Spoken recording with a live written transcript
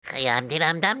Dum.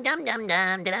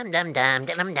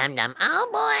 Oh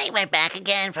boy, we're back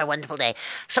again for a wonderful day.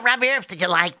 So, Rabbi Yitzy Erps, did you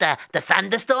like the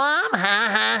thunderstorm?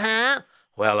 Ha.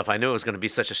 Well, if I knew it was going to be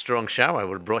such a strong shower, I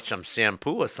would have brought some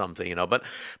shampoo or something, But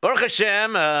Baruch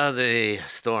Hashem, the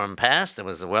storm passed. It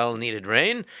was a well-needed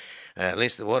rain. At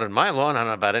least it watered my lawn. I don't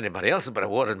know about anybody else's, but it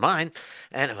watered mine.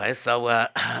 Anyway, so,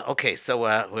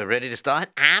 we're ready to start?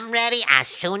 I'm ready as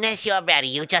soon as you're ready.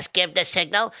 You just give the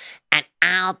signal, and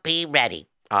I'll be ready.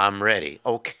 I'm ready.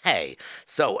 Okay,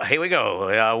 so here we go.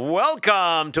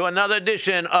 Welcome to another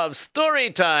edition of Story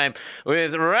Time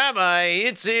with Rabbi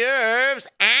Yitzy Erps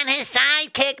and his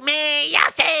sidekick, me,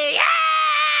 Yossi.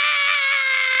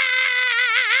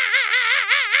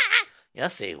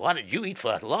 Yossi, what did you eat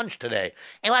for lunch today?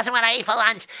 It wasn't what I ate for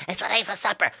lunch. It's what I ate for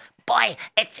supper. Boy,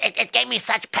 it gave me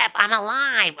such pep. I'm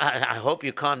alive. I hope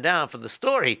you calm down for the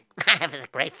story. If it's a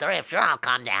great story, I'm sure I'll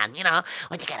calm down.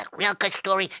 When you get a real good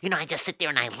story, I just sit there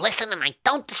and I listen and I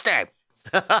don't disturb.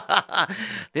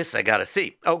 This I gotta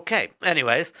see. Okay,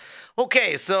 anyways.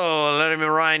 Okay, so let me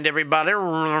remind everybody.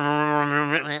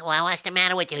 Well, what's the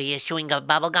matter with you? You chewing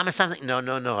bubble gum or something?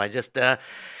 No. I just,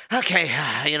 okay,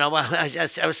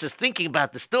 I was just thinking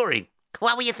about the story.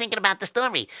 What were you thinking about the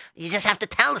story? You just have to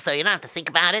tell the story. You don't have to think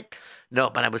about it. No,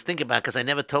 but I was thinking about it because I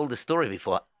never told the story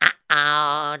before.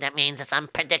 Uh-oh, that means it's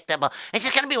unpredictable. Is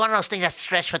it going to be one of those things that's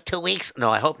stretched for 2 weeks?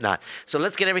 No, I hope not. So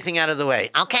let's get everything out of the way.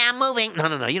 Okay, I'm moving.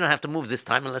 No. You don't have to move this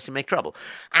time unless you make trouble.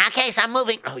 Okay, so I'm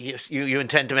moving. Oh, you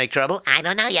intend to make trouble? I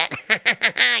don't know yet.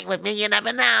 With me, you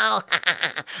never know.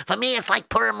 For me, it's like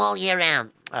Purim all year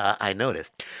round. I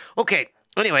noticed. Okay,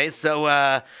 anyways,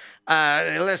 so...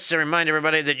 let's remind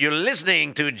everybody that you're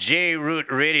listening to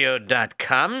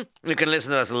jrootradio.com. You can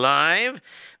listen to us live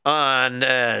on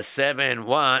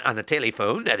 71 on the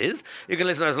telephone, that is. You can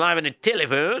listen to us live on the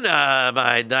telephone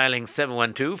by dialing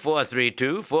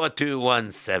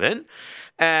 712-432-4217.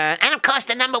 And of course,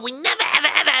 the number we never,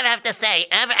 ever have to say,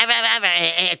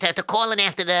 to call in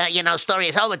after the, story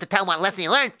is over to tell what lesson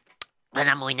you learned. The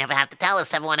number we never have to tell is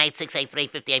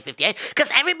 718-683-5858,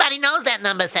 because everybody knows that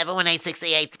number,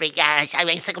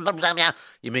 718-683-5858.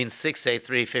 You mean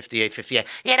 683-5858?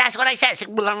 Yeah, that's what I said,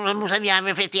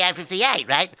 5858,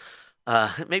 right?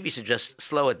 Maybe you should just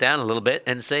slow it down a little bit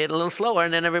and say it a little slower,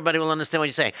 and then everybody will understand what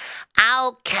you're saying.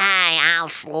 Okay, I'll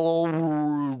slow...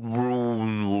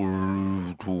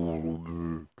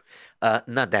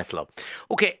 Not that slow.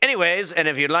 Okay, anyways, and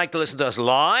if you'd like to listen to us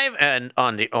live and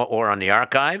on the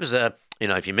archives,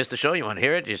 if you missed the show, you want to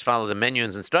hear it, just follow the menu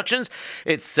and instructions.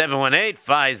 It's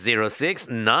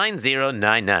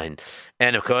 718-506-9099.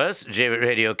 And of course, J-Root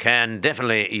Radio can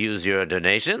definitely use your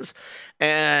donations.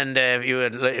 And if you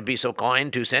would be so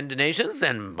kind to send donations,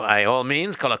 then by all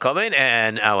means, call a comment.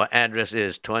 And our address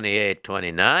is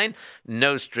 2829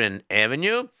 Nostrand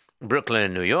Avenue,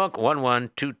 Brooklyn, New York,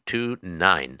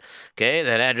 11229. Okay,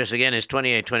 that address again is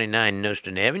 2829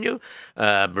 Nostrand Avenue,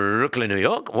 Brooklyn, New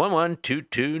York,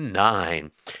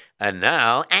 11229. And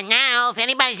now, if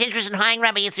anybody's interested in hiring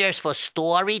Rabbi Yitzy Erps for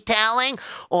storytelling,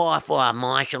 or for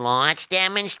martial arts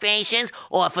demonstrations,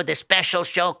 or for the special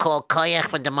show called Koyach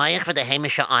for the Mayach for the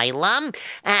Hamisha Islam,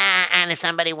 and if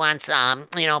somebody wants,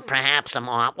 perhaps some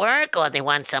artwork, or they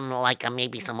want some,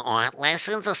 maybe some art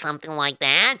lessons or something like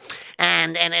that,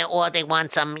 or they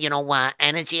want some,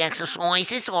 energy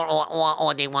exercises,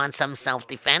 or they want some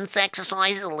self-defense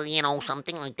exercises,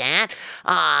 something like that,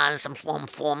 some form,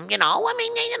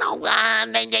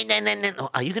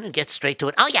 are you going to get straight to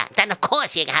it? Oh, yeah. Then, of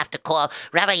course, you have to call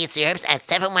Rabbi Yitzy Erps at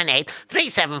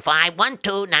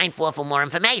 718-375-1294 for more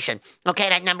information. Okay,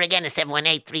 that number again is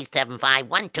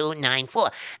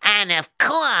 718-375-1294. And, of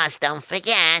course, don't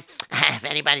forget, if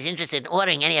anybody's interested in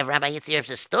ordering any of Rabbi Yitzy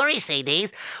Erps' story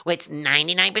CDs, which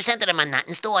 99% of them are not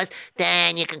in stores,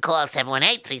 then you can call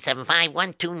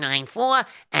 718-375-1294.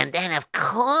 And then, of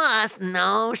course,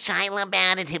 no Shiloh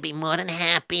about it. He'll be more than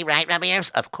happy, right, Rabbi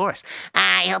Erps? Of course.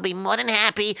 He'll be more than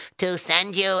happy to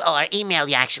send you, or email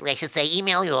you, actually, I should say,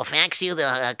 email you or fax you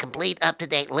the complete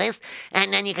up-to-date list,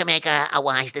 and then you can make a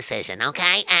wise decision,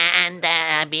 okay? And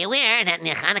be aware that in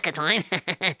the Hanukkah time,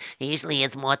 usually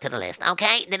it's more to the list,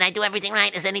 okay? Did I do everything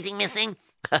right? Is anything missing?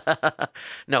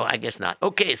 No, I guess not.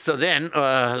 Okay, so then,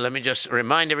 let me just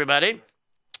remind everybody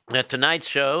that tonight's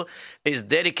show is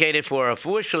dedicated for a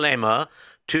Refuah Shalema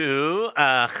to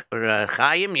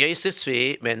Chaim Yosef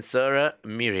Tzvi Ben Sora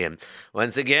Miriam.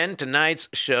 Once again, tonight's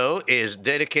show is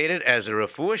dedicated as a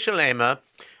Refuah Shalema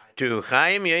to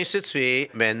Chaim Yosef Tzvi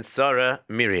Ben Sora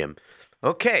Miriam.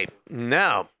 Okay,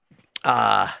 now,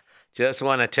 just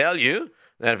want to tell you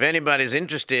that if anybody's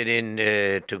interested in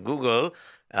to Google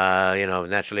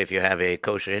Naturally, if you have a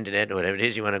kosher internet or whatever it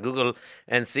is, you want to Google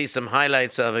and see some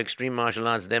highlights of extreme martial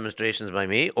arts demonstrations by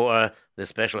me or the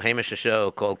special Hamish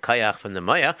show called Kayak from the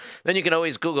Maya, then you can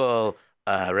always Google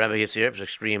Rabbi Yitzy Erps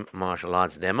Extreme Martial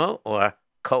Arts Demo or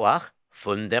Koach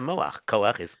Fun Demoach.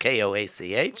 Koach is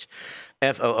Koach.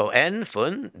 Foon,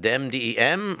 fun, dem,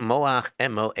 dem, moach,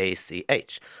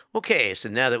 moach. Okay, so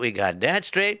now that we got that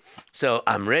straight, so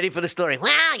I'm ready for the story.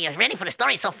 Wow, you're ready for the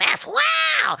story so fast.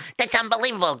 Wow, that's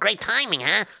unbelievable. Great timing,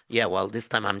 huh? Yeah, well, this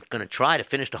time I'm going to try to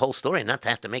finish the whole story and not to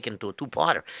have to make it into a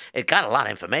two-parter. It got a lot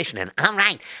of information in it. All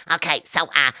right. Okay, so,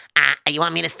 you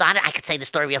want me to start it? I can say the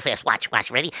story real fast. Watch.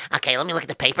 Ready? Okay, let me look at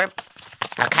the paper.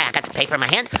 Okay, I got the paper in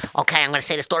my hand. Okay, I'm going to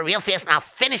say the story real fast, and I'll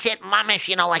finish it,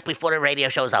 mamish, like before the radio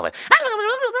show's over.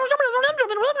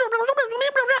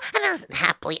 And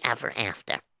happily ever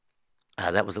after.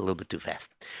 That was a little bit too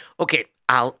fast. Okay,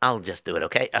 I'll just do it,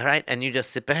 okay? All right, and you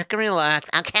just sit back and relax.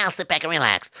 Okay, I'll sit back and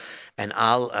relax. And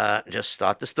I'll just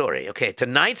start the story. Okay,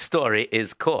 tonight's story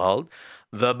is called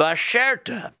The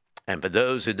Basherta. And for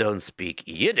those who don't speak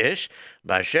Yiddish,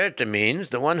 Basherta means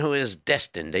the one who is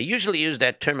destined. They usually use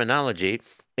that terminology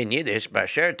in Yiddish,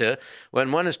 Basherta, when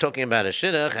one is talking about a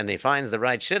shidduch and he finds the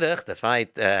right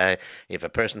shidduch, if a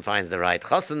person finds the right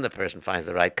chassan, the person finds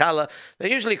the right kala,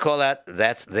 they usually call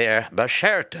that's their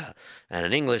Basherta. And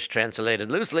in English,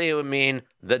 translated loosely, it would mean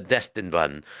the destined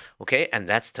one. Okay, and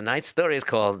that's tonight's story is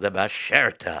called the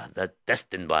Basherta, the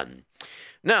destined one.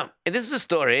 Now, this is a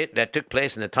story that took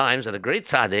place in the times of the great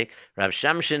tzaddik, Rav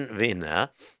Shamshin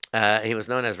Vina. He was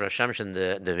known as Rav Shamshin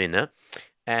the Vina.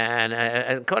 And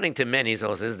according to many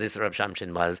sources, this Rav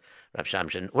Shamshin was Rav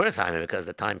Shamshin Wertheimer because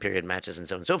the time period matches and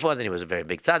so on and so forth. And he was a very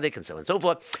big tzaddik and so on and so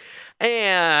forth.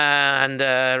 And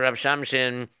Rav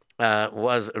Shamshin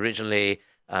was originally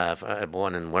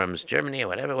born in Worms, Germany, or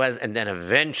whatever it was. And then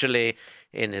eventually,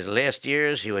 in his last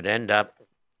years, he would end up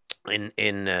in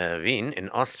Wien, in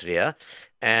Austria,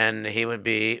 and he would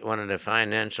be one of the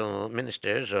financial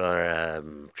ministers or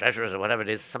treasurers or whatever it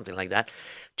is, something like that,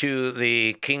 to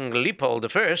the King Leopold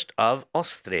I of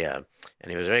Austria.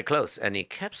 And he was very close. And he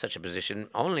kept such a position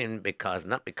only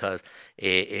not because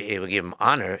it would give him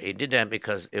honor. He did that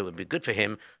because it would be good for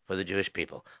him, for the Jewish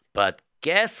people. But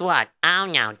guess what? Oh,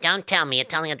 no, don't tell me. You're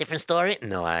telling a different story?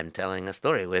 No, I'm telling a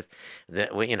story with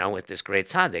this great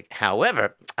tzaddik.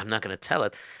 However, I'm not going to tell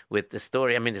it with the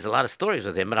story. I mean, there's a lot of stories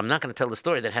with him, but I'm not going to tell the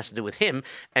story that has to do with him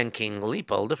and King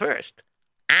Leopold I.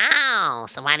 Oh,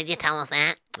 so why did you tell us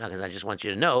that? Because I just want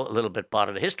you to know a little bit part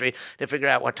of the history to figure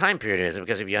out what time period it is.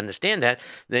 Because if you understand that,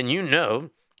 then you know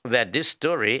that this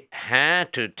story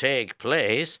had to take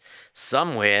place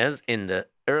somewhere in the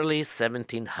early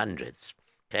 1700s.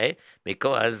 Okay,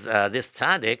 because this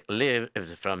tzaddik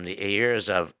lived from the years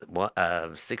of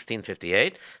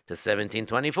 1658 to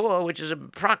 1724, which is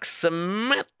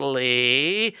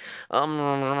approximately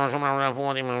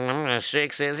about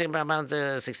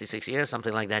 66 years,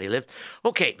 something like that. He lived.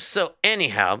 Okay, so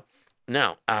anyhow,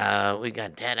 now we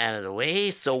got that out of the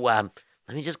way. So let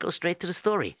me just go straight to the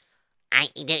story.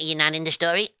 You're not in the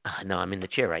story? No, I'm in the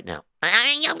chair right now.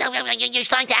 You're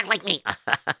starting to act like me.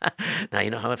 Now you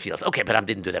know how it feels. Okay, but I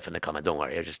didn't do that for the comment. Don't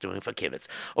worry. I was just doing it for kibitz.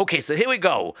 Okay, so here we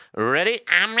go. Ready?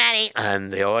 I'm ready.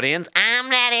 And the audience? I'm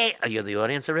ready. Are you the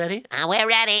audience already? We're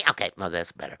ready. Okay, well,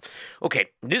 that's better. Okay,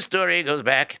 this story goes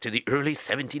back to the early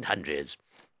 1700s,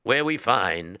 where we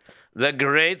find the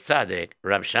great tzaddik,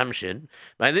 Rav Shamshin.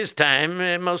 By this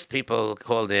time, most people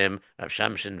called him Rav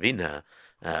Shamshin Vina.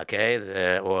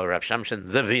 Or Rav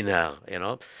Shamshin the Wiener,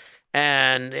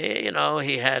 And,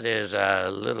 he had his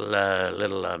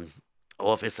little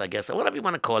office, I guess, or whatever you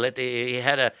want to call it. He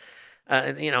had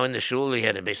in the shul, he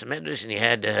had a base of medrash, and he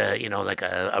had, like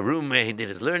a room where he did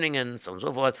his learning and so on and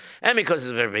so forth. And because he's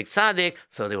a very big tzaddik,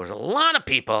 so there was a lot of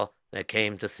people that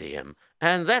came to see him.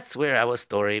 And that's where our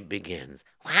story begins.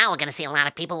 Wow, we're going to see a lot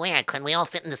of people where? Can we all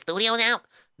fit in the studio now?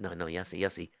 No,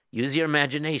 Yossi. Use your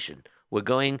imagination. We're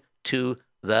going to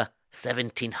the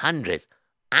 1700s.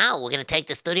 Oh, we're going to take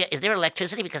the studio. Is there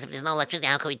electricity? Because if there's no electricity,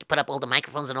 how can we put up all the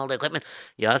microphones and all the equipment?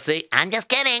 Yossi. I'm just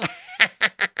kidding.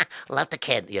 Love the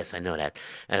kid. Yes, I know that.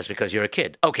 And it's because you're a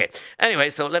kid. Okay. Anyway,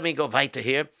 so let me go weiter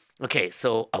here. Okay,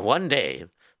 so one day,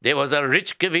 there was a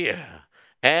rich Gevir.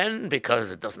 And because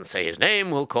it doesn't say his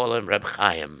name, we'll call him Reb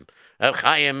Chaim. Reb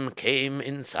Chaim came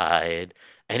inside,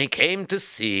 and he came to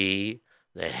see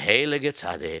the Heilige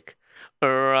Tzaddik,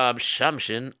 Rav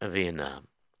Shamshin Vina.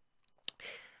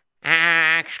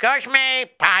 Excuse me,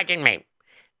 pardon me.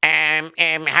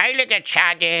 Heilige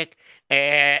Tzaddik,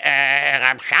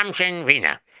 Rav Shamshin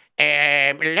Vina.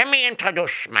 Let me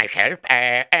introduce myself.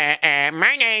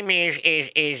 My name is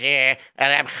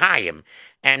Reb Chaim,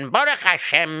 and Baruch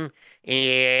Hashem,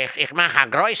 Ich mache a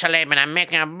große Leben, I'm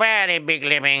making a very big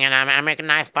living, and I'm making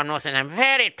nice panus, and I'm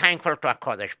very thankful to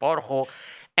HaKadosh Baruch Hu,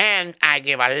 and I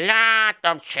give a lot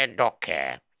of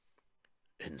tzedakah.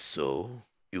 And so,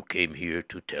 you came here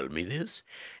to tell me this?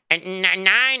 And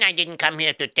nine, I didn't come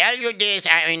here to tell you this.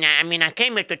 I mean, I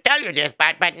came here to tell you this,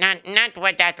 but not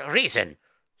for that reason.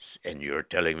 And you're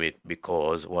telling me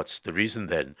because what's the reason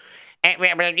then?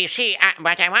 Well, you see,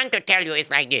 what I want to tell you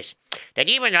is like this, that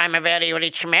even though I'm a very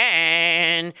rich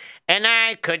man, and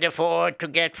I could afford to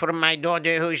get for my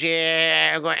daughter who's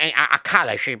a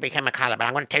color, she became a color, but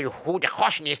I'm going to tell you who the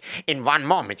question is in one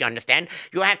moment, you understand?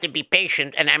 You have to be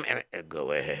patient, and I'm...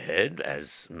 Go ahead,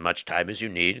 as much time as you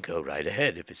need, go right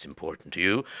ahead. If it's important to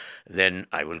you, then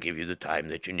I will give you the time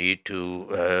that you need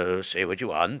to say what you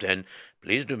want, and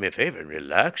please do me a favor and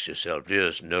relax yourself.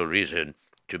 There's no reason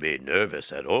to be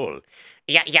nervous at all.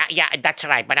 Yeah, that's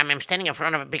right. But I'm standing in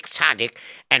front of a big tzaddik,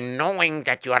 and knowing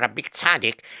that you are a big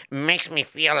tzaddik makes me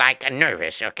feel like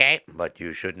nervous, okay? But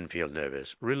you shouldn't feel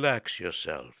nervous. Relax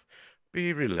yourself.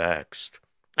 Be relaxed.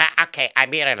 Okay, I'll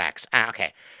be relaxed.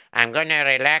 Okay. I'm going to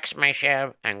relax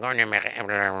myself. I'm going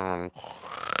to...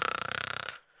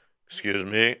 Excuse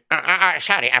me?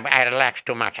 Sorry, I relaxed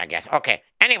too much, I guess. Okay.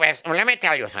 Anyways, let me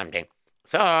tell you something.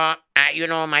 So,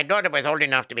 my daughter was old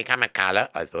enough to become a kala.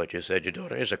 I thought you said your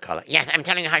daughter is a kala. Yes, I'm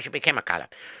telling you how she became a kala.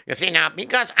 You see, now,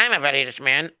 because I'm a very rich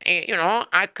man,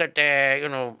 I could,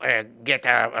 get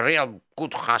a real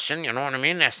good chassan, you know what I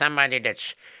mean? Somebody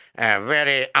that's a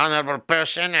very honorable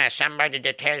person, somebody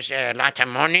that has a lot of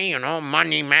money,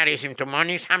 money marries him to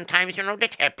money. Sometimes,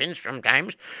 that happens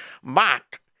sometimes.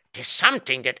 But there's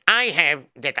something that I have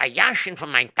that I yashin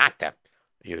from my tata.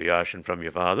 You yashin from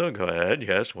your father? Go ahead.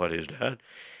 Yes, what is that?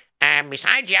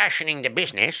 Besides yashining the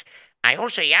business, I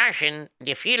also yashin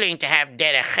the feeling to have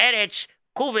derech eretz,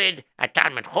 kuved, a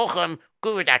Talmud Chochem,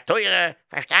 kuved a Teure.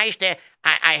 Verstehst du?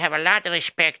 I have a lot of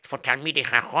respect for Talmidei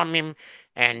Chachomim,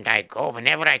 and I go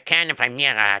whenever I can. If I'm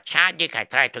near a tzaddik, I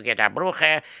try to get a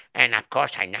bruche, and of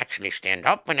course I naturally stand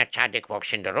up when a tzaddik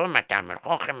walks in the room, a Talmud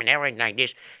Chochem, and everything like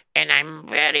this. And I'm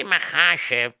very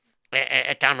machashev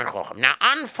a Talmud Chochem. Now,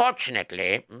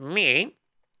 unfortunately,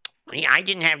 I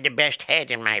didn't have the best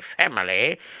head in my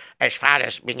family as far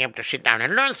as being able to sit down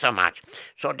and learn so much.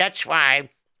 So that's why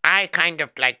I kind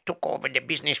of took over the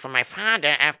business from my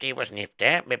father after he was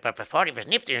nifter. But before he was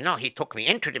nifter, he took me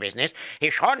into the business.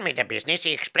 He showed me the business.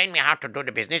 He explained me how to do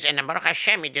the business. And Baruch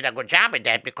Hashem, he did a good job at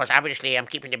that because obviously I'm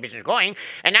keeping the business going.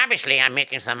 And obviously I'm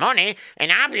making some money.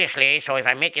 And obviously, so if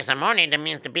I'm making some money, that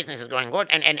means the business is going good.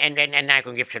 And I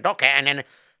can give tzedakah. And then...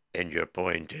 And your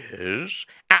point is?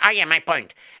 Yeah, my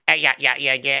point.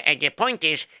 The point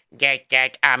is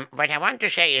that what I want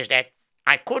to say is that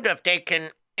I could have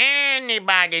taken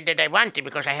anybody that I wanted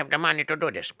because I have the money to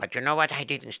do this. But you know what I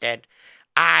did instead?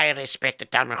 I respect the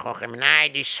Talmud Chochem, and I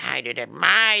decided that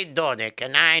my daughter,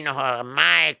 can I know her,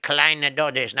 my kleine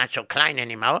daughter is not so klein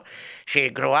anymore. She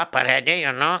grew up already,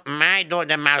 My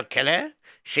daughter Malkele,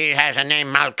 she has a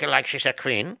name Malke like she's a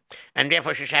queen, and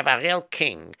therefore she should have a real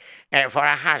king for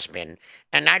a husband.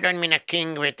 And I don't mean a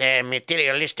king with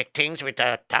materialistic things with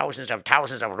thousands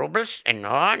of rubles. And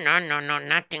no,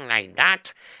 nothing like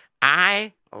that.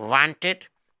 I wanted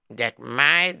that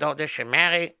my daughter should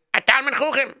marry a Talmud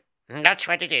Chochem. That's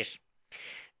what it is.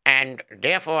 And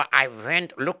therefore, I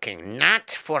went looking,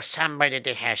 not for somebody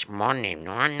that has money.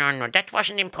 No. That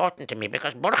wasn't important to me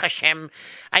because, Baruch Hashem,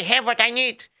 I have what I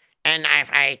need. And if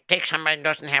I take somebody who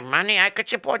doesn't have money, I could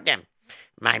support them.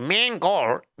 My main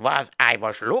goal was I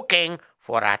was looking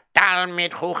for a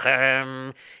Talmud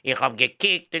Chochem. Ich hab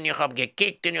gekickt and ich hab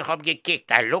gekickt and ich hab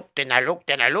gekickt. I looked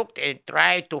and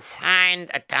tried to find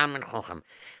a Talmud Chochem.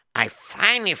 I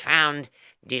finally found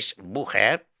this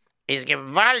Bucher. Is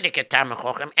gewaltige Talmud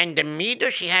Chochem, and the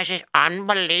midas she has is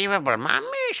unbelievable.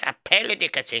 Mama is a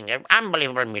pelletike singer,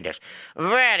 unbelievable midas.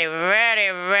 Very, very,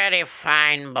 very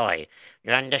fine boy.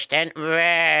 You understand?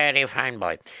 Very fine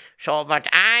boy. So what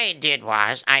I did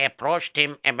was, I approached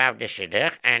him about the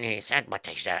shidduch, and he said, but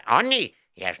he's only.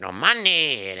 He has no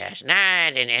money, he has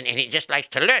not, and he just likes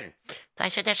to learn. So I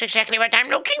said, that's exactly what I'm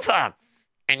looking for.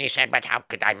 And he said, but how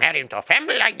could I marry into a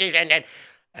family like this?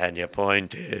 And your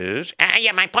point is?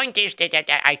 My point is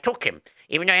that I took him,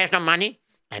 even though he has no money.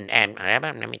 And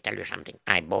Rabbi, let me tell you something.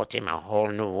 I bought him a whole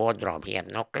new wardrobe. He had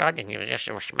no clothing. He was just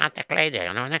a smarter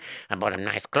kleider, I bought him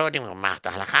nice clothing. We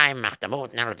machte halachai, machte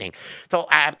boot, and everything. So,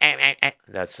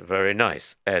 That's very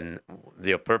nice. And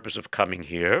the purpose of coming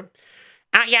here?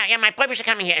 My purpose of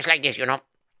coming here is like this,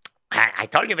 I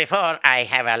told you before, I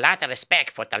have a lot of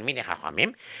respect for Talmidei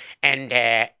Chachamim, and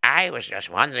I was just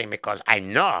wondering because I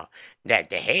know that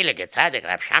the Heilige Tzaddik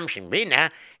Rab Shamshin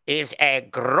Bina is a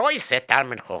große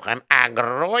Talmid Chacham, a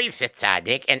große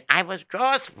Tzaddik, and I was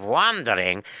just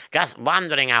wondering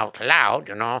out loud,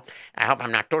 I hope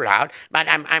I'm not too loud, but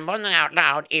I'm wondering out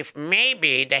loud if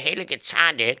maybe the Heilige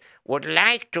Tzaddik would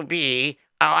like to be.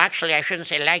 Oh, actually, I shouldn't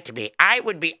say like to be. I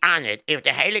would be honored if the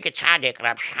Heilige Tzaddik,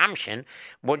 Rab Shamshin,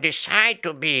 would decide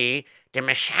to be the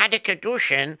Meshade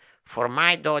Kedushin for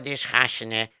my daughter's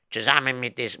Chasene, zusammen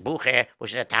mit this Buche,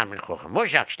 which is a Talmud Chacham. What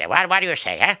do you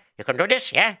say, huh? You can do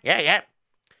this? Yeah?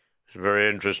 It's very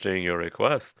interesting, your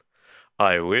request.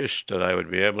 I wish that I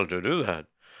would be able to do that.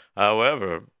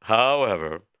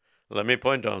 However, let me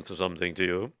point out to something to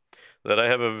you, that I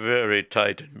have a very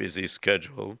tight and busy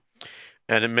schedule,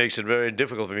 and it makes it very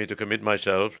difficult for me to commit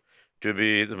myself to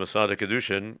be the Masada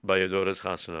Kedushin by your daughter's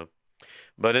Chasana.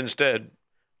 But instead,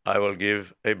 I will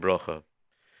give a bracha,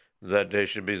 that they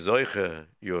should be Zoiche,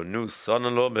 your new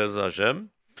son-in-law, Bez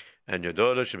Hashem, and your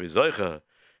daughter should be Zoiche,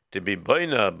 to be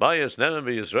Boina, Bayas, Nemen,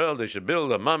 Israel. They should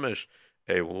build a mamish,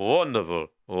 a wonderful,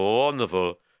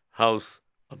 wonderful house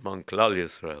among Klal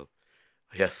Yisrael.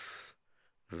 Yes,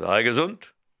 sei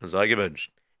gesund, sei gewünscht.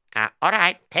 All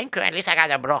right, thank you. At least I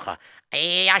got a brocha.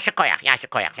 Yashakoyach.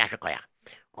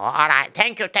 All right,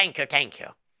 thank you.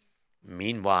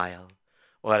 Meanwhile,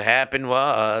 what happened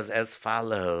was as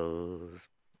follows.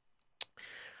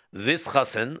 This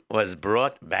chassan was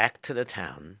brought back to the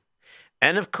town,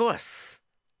 and of course,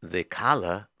 the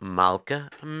Kala Malka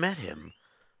met him.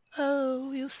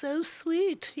 Oh, you're so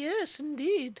sweet. Yes,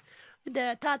 indeed.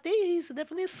 The Tati, he's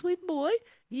definitely a sweet boy.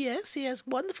 Yes, he has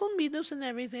wonderful midos and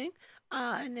everything.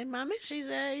 And then Mama, he's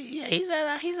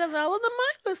as all of the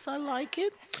mindless. I like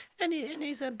it. And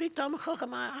he's a big Talmid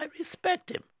Chacham. I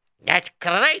respect him. That's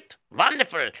great.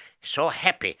 Wonderful. So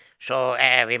happy. So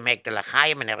we make the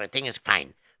l'chaim and everything is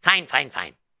fine. Fine.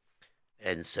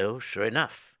 And so, sure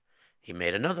enough, he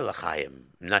made another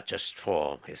l'chaim, not just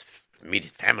for his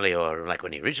immediate family or like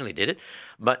when he originally did it,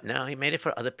 but now he made it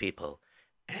for other people.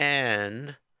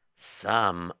 And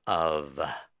some of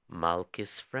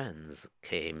Malki's friends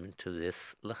came to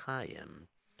this l'chaim.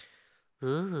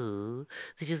 Oh,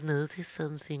 did you notice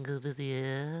something over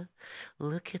there?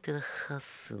 Look at the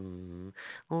chassan.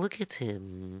 Look at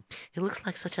him. He looks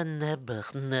like such a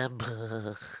nebuch.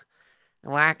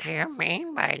 What do you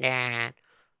mean by that?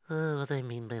 Oh, what do I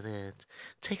mean by that?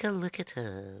 Take a look at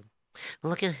her.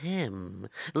 Look at him.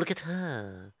 Look at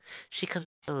her. She comes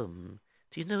home.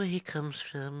 Do you know where he comes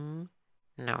from?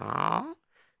 No.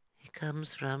 He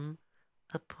comes from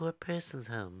a poor person's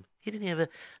home. He didn't have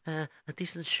a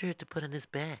decent shirt to put on his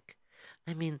back.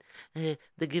 I mean, the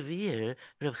Gevir,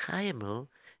 Reb Chaimel,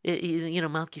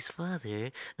 Malki's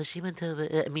father, he went over,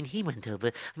 he went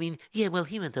over,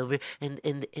 and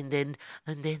then,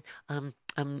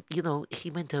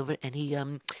 he went over and he,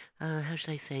 how should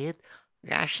I say it?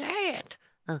 Just say it.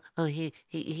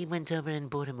 He went over and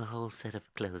bought him a whole set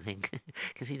of clothing,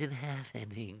 because he didn't have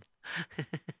any.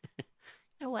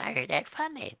 Why is that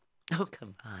funny? Oh,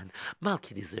 come on.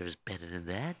 Malki deserves better than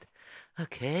that.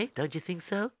 Okay, don't you think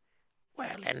so?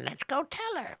 Well, then let's go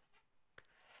tell her.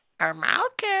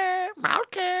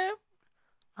 Malke.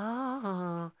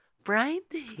 Oh,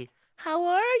 Brindy. How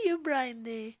are you,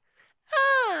 Brindy?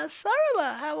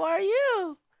 Sarla, how are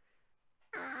you?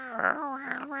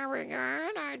 Well, very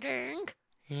good, I think.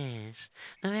 Yes,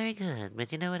 very good.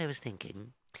 But you know what I was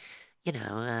thinking?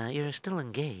 You're still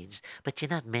engaged, but you're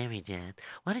not married yet.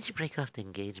 Why don't you break off the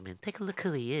engagement? Take a look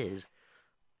who he is.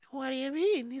 What do you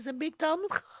mean? He's a big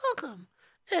Talmid Chacham.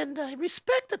 And I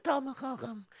respect the Talmid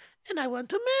Chacham. And I want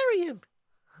to marry him.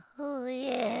 Oh,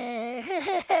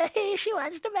 yeah. She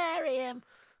wants to marry him.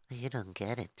 You don't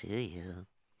get it, do you?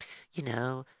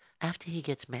 After he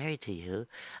gets married to you,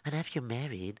 and after you're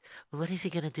married, what is he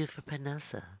going to do for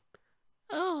Parnassa?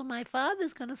 Oh, my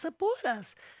father's going to support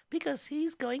us because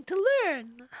he's going to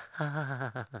learn.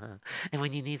 And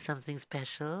when you need something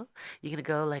special, you're going to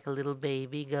go like a little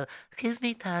baby, go, excuse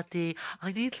me, Tati,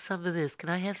 I need some of this. Can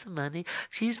I have some money?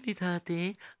 Excuse me,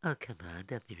 Tati. Oh, come on,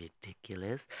 don't be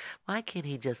ridiculous. Why can't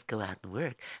he just go out and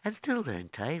work and still learn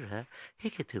Torah? He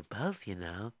could do both,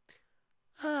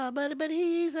 But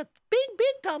he's a big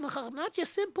Talmid Chacham, not your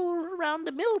simple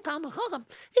round-the-middle Talmid Chacham.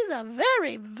 He's a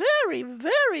very, very,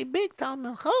 very big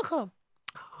Talmid Chacham.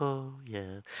 Oh,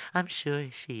 yeah, I'm sure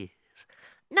she is.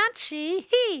 Not she,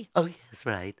 he. Oh, yes,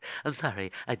 right. I'm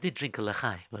sorry. I did drink a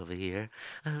l'chaim over here.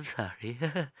 I'm sorry.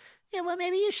 Yeah, well,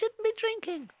 maybe you shouldn't be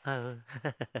drinking. Oh,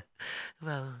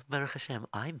 well, Baruch Hashem,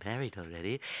 I'm married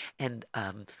already, and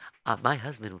my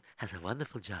husband has a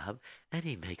wonderful job, and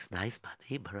he makes nice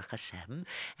money, Baruch Hashem,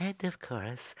 and of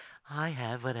course, I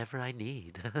have whatever I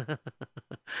need.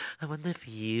 I wonder if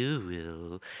you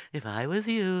will, if I was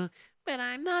you. But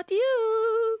I'm not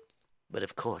you. But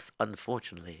of course,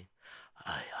 unfortunately,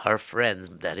 her friends,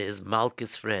 that is,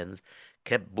 Malka's friends,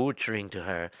 kept butchering to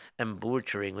her, and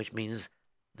butchering, which means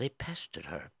they pestered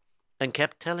her, and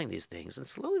kept telling these things. And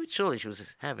slowly but surely, she was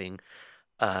having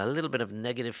a little bit of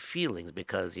negative feelings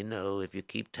because, if you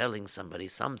keep telling somebody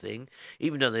something,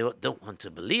 even though they don't want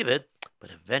to believe it,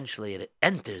 but eventually it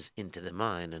enters into the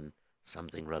mind and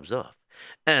something rubs off.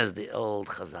 As the old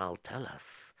Chazal tell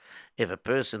us, if a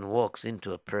person walks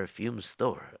into a perfume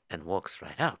store and walks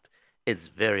right out, it's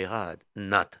very hard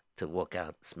not to walk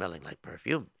out smelling like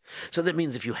perfume. So that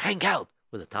means if you hang out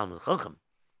with a Talmud Chacham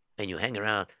and you hang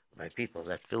around by people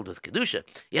that's filled with Kedusha,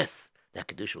 yes, that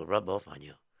Kedusha will rub off on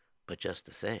you. But just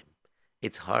the same,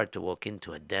 it's hard to walk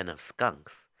into a den of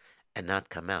skunks and not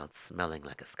come out smelling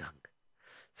like a skunk.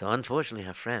 So unfortunately,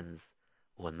 her friends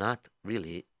were not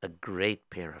really a great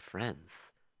pair of friends.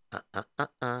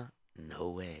 No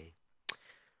way.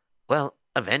 Well,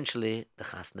 eventually, the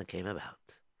chasna came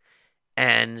about,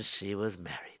 and she was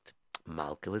married.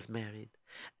 Malka was married,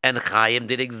 and Chaim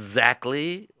did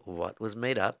exactly what was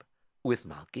made up with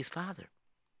Malki's father.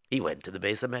 He went to the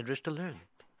Beis HaMedrash to learn,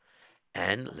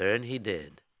 and learn he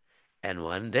did. And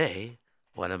one day,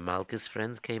 one of Malka's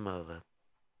friends came over.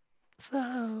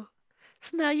 So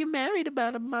now you're married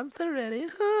about a month already,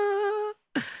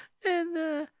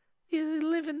 and you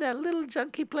live in that little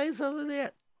junky place over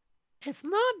there. It's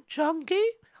not junky.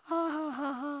 Ha ha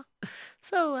ha ha.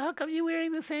 So how come you're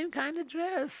wearing the same kind of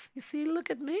dress? You see,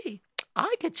 look at me.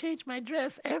 I could change my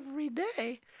dress every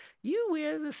day. You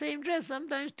wear the same dress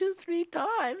sometimes 2-3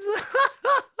 times.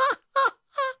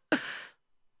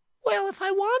 Well, if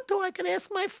I want to, I could ask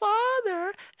my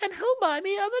father, and he'll buy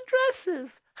me other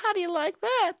dresses. How do you like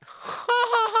that? Ha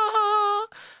ha ha ha.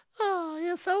 Oh,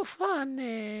 you're so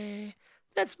funny.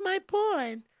 That's my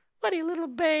point. What are you, little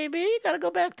baby? You gotta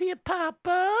go back to your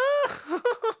papa.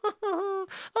 Oh,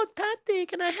 Tati,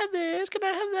 can I have this? Can I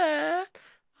have that?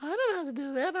 I don't have to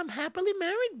do that. I'm happily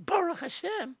married, Baruch Hashem.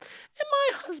 And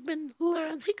my husband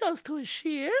learns. He goes to a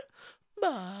shir,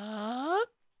 but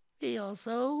he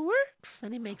also works,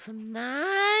 and he makes a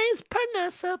nice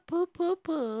parnasa,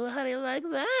 poo. How do you like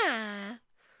that?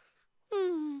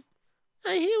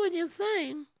 I hear what you're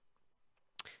saying.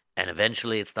 And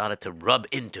eventually it started to rub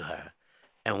into her.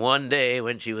 And one day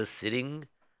when she was sitting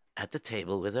at the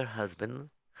table with her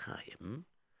husband, Chaim,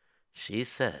 she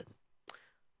said,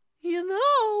 You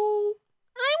know,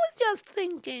 I was just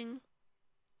thinking,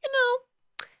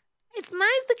 it's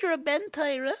nice that you're a Ben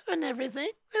Torah and everything.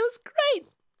 It was great.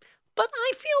 But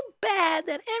I feel bad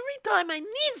that every time I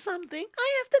need something, I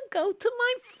have to go to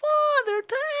my father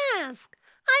to ask.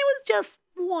 I was just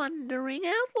wondering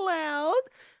out loud,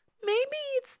 maybe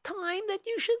it's time that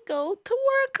you should go to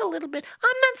work a little bit.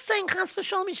 I'm not saying Chas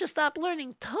v'Shalom you should stop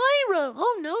learning Torah.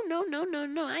 Oh, no.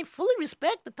 I fully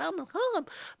respect the Talmud Chacham,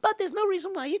 but there's no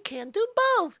reason why you can't do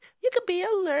both. You could be a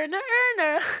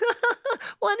learner-earner.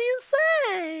 What do you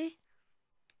say?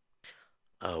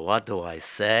 What do I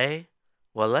say?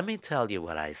 Well, let me tell you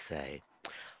what I say.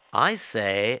 I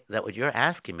say that what you're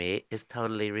asking me is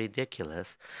totally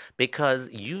ridiculous because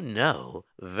you know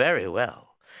very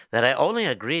well that I only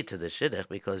agreed to the shidduch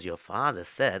because your father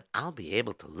said I'll be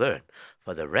able to learn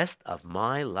for the rest of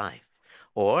my life,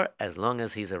 or as long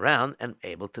as he's around and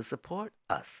able to support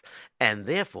us. And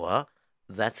therefore,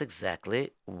 that's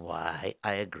exactly why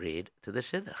I agreed to the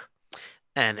shidduch.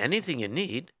 And anything you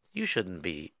need, you shouldn't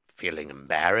be feeling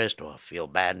embarrassed or feel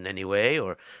bad in any way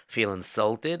or feel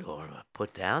insulted or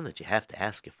put down that you have to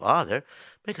ask your father,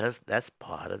 because that's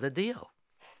part of the deal.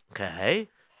 Okay?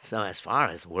 So as far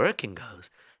as working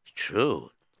goes, it's true,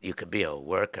 you could be a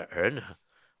worker-earner,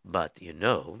 but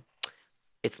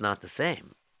it's not the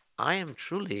same. I am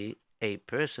truly a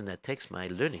person that takes my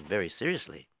learning very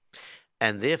seriously.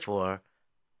 And therefore,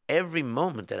 every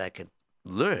moment that I can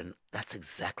learn, that's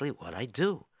exactly what I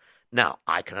do. Now,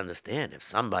 I can understand if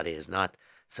somebody is not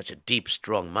such a deep,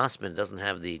 strong masman, doesn't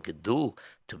have the gedul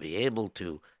to be able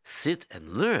to sit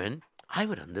and learn, I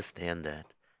would understand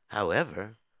that.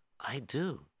 However, I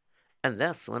do. And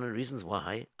that's one of the reasons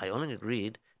why I only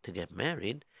agreed to get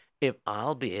married if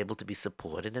I'll be able to be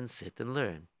supported and sit and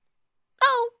learn.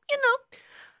 Oh,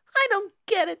 I don't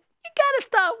get it. You gotta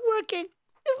start working.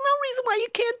 There's no reason why you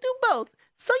can't do both.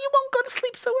 So you won't go to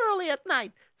sleep so early at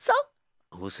night. So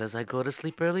Who says I go to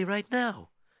sleep early right now?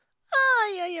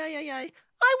 Ay, I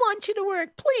want you to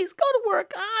work. Please, go to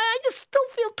work. I just still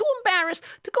feel too embarrassed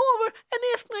to go over and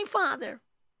ask my father.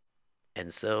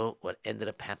 And so what ended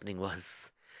up happening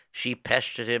was she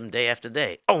pestered him day after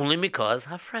day, only because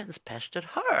her friends pestered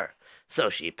her. So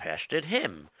she pestered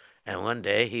him. And one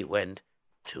day he went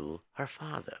to her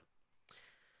father.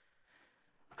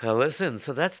 Now listen,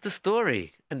 so that's the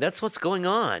story, and that's what's going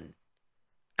on.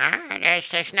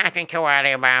 There's nothing to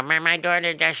worry about. My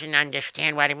daughter doesn't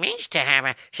understand what it means to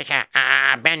have such a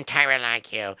Ben Tyra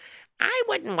like you. I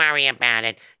wouldn't worry about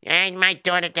it. My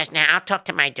daughter doesn't. I'll talk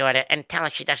to my daughter and tell her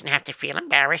she doesn't have to feel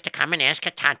embarrassed to come and ask her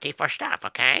tati for stuff,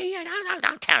 okay?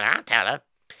 I'll tell her.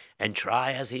 And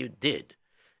try as he did,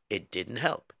 it didn't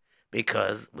help,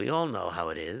 because we all know how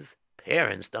it is.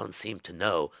 Parents don't seem to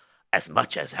know as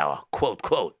much as our, quote,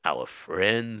 quote, our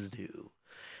friends do.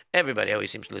 Everybody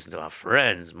always seems to listen to our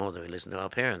friends more than we listen to our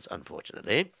parents,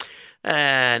 unfortunately.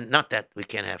 And not that we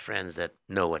can't have friends that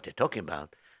know what they're talking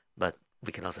about, but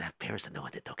we can also have parents that know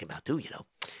what they're talking about too,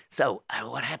 So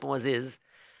what happened is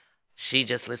she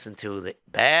just listened to the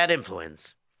bad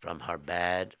influence from her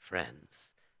bad friends.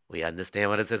 We understand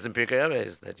what it says in Pirkei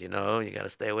Avos, that, you got to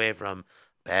stay away from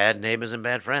bad neighbors and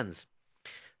bad friends.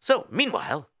 So,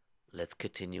 meanwhile, let's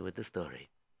continue with the story.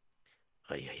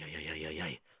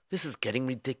 This is getting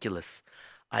ridiculous.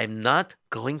 I'm not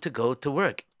going to go to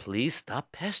work. Please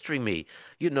stop pestering me.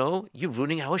 You're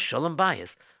ruining our Shalom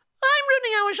Bayis. I'm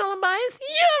ruining our Shalom Bayis.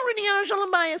 You're ruining our Shalom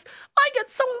Bayis. I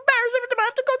get so embarrassed every time I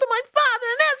have to go to my father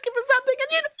and ask him for something, and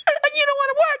you don't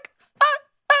want to work.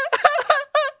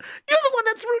 You're the one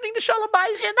that's ruining the Shalom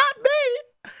Bayis here, not me.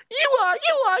 You are.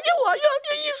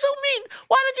 You're so mean.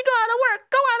 Why don't you go out of work?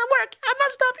 Go out of work. I'm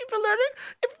not stopping you from learning.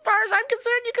 As far as I'm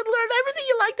concerned, you can learn everything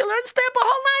you like to learn. Stay up a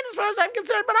whole night as far as I'm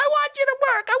concerned. But I want you to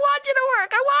work. I want you to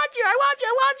work. I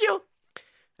want you.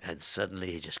 And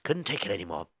suddenly he just couldn't take it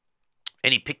anymore.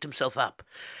 And he picked himself up.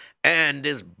 And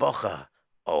this bocha,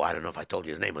 I don't know if I told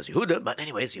you his name was Yehuda, but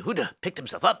anyways, Yehuda picked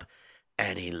himself up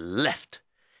and he left.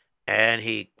 And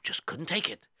he just couldn't take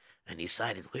it. And he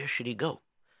decided, where should he go?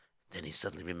 Then he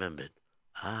suddenly remembered,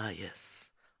 yes,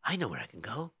 I know where I can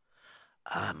go.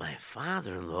 My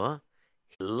father-in-law,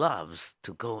 he loves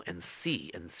to go and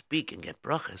see and speak and get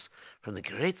brachas from the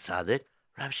great tzaddik,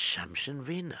 Rav Shamshin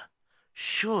Vina.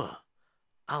 Sure,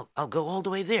 I'll go all the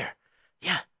way there.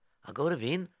 Yeah, I'll go to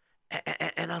Wien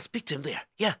and I'll speak to him there.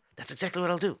 Yeah, that's exactly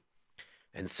what I'll do.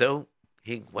 And so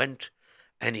he went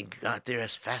and he got there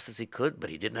as fast as he could, but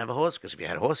he didn't have a horse, because if you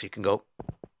had a horse, you can go.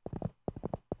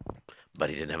 But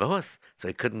he didn't have a horse, so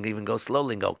he couldn't even go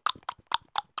slowly and go,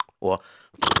 or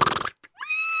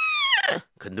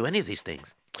couldn't do any of these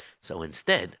things. So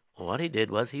instead, what he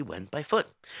did was he went by foot.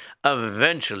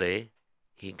 Eventually,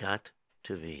 he got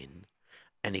to Wien,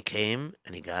 and he came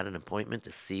and he got an appointment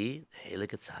to see the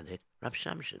Heilige Tzaddik, Rav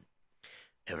Shamshin.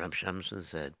 And Rav Shamshin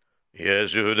said,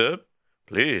 Yes, Yehuda,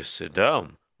 please sit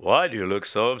down. Why do you look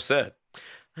so upset?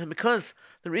 And because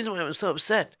the reason why I was so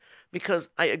upset, because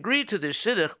I agreed to this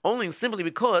shidduch only simply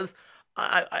because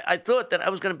I thought that I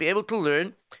was going to be able to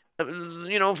learn,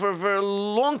 for a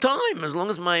long time, as long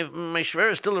as my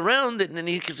shver is still around and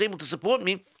he is able to support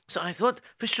me. So I thought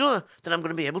for sure that I'm going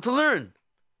to be able to learn.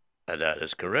 And that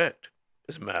is correct.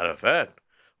 As a matter of fact,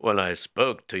 when I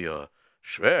spoke to your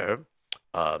shver,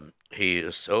 he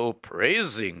is so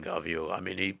praising of you. I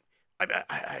mean,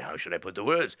 how should I put the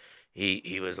words?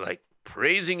 He was like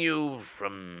praising you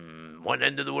from one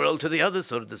end of the world to the other,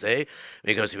 so to say,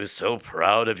 because he was so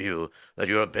proud of you, that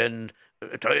you're a Ben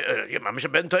Torah,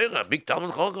 big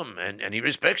Talmud Chacham, and he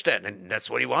respects that, and that's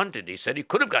what he wanted. He said he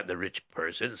could have gotten the rich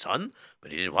person's son,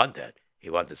 but he didn't want that. He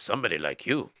wanted somebody like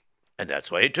you, and that's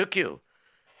why he took you.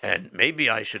 And maybe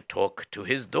I should talk to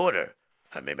his daughter.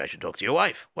 Maybe I should talk to your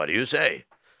wife. What do you say?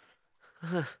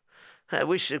 I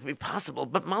wish it would be possible,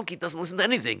 but Malki doesn't listen to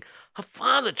anything. Her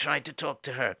father tried to talk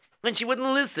to her, and she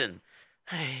wouldn't listen.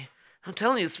 I'm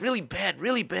telling you, it's really bad,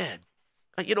 really bad.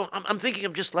 I'm thinking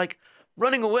of just like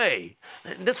running away.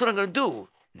 And that's what I'm going to do.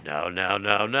 Now,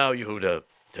 Yehuda,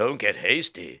 don't get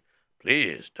hasty.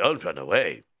 Please, don't run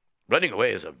away. Running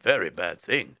away is a very bad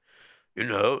thing.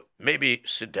 Maybe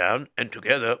sit down and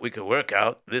together we can work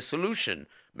out this solution.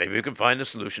 Maybe we can find a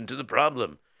solution to the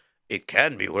problem. It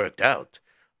can be worked out.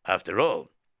 After all,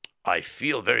 I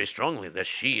feel very strongly that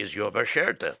she is your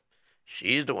Basherta.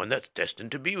 She's the one that's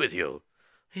destined to be with you.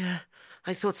 Yeah,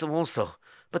 I thought so also.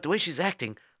 But the way she's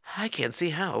acting, I can't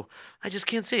see how. I just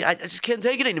can't see. I just can't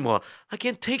take it anymore. I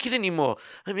can't take it anymore.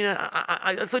 I mean,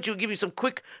 I thought you would give me some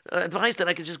quick advice that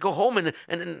I could just go home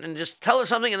and just tell her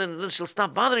something and then she'll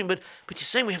stop bothering. But you're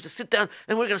saying we have to sit down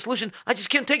and work on a solution. I just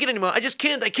can't take it anymore. I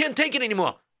can't take it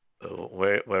anymore.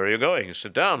 Where are you going?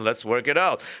 Sit down. Let's work it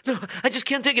out. No, I just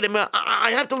can't take it.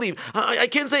 I have to leave. I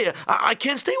can't stay. I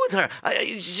can't stay with her.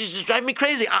 She's just driving me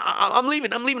crazy. I'm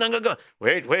leaving. I'm gonna go.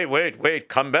 Wait.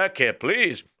 Come back here,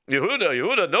 please.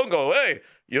 Yehuda, don't go away.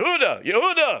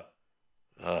 Yehuda.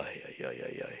 Ay.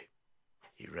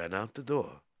 He ran out the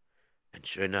door, and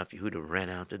sure enough, Yehuda ran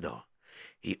out the door.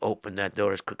 He opened that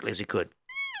door as quickly as he could,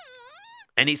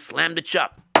 and he slammed it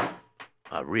shut.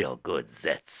 A real good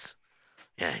zetz.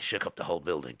 Yeah, he shook up the whole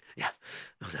building. Yeah,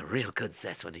 it was a real good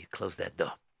zetz when he closed that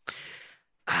door.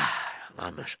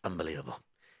 Unbelievable.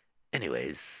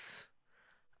 Anyways,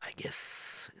 I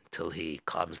guess until he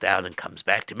calms down and comes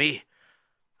back to me,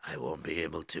 I won't be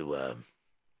able to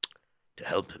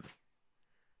help him.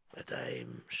 But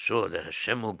I'm sure that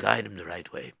Hashem will guide him the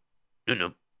right way.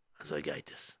 No, as I guide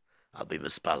this, I'll be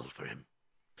mispal for him.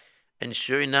 And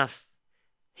sure enough,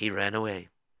 he ran away,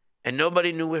 and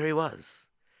nobody knew where he was.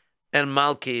 And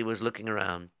Malki was looking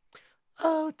around.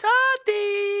 Oh,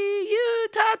 Tati!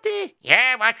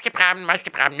 Yeah, what's the problem?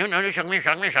 No, show me.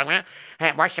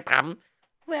 What's the problem?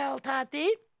 Well, Tati,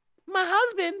 my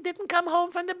husband didn't come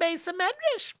home from the base of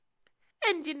Medrash.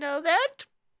 And you know that?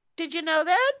 Did you know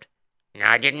that? No,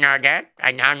 I didn't know that.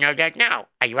 I now know that now.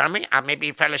 Are you on me? Maybe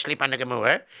he fell asleep on the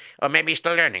Gemara, or maybe he's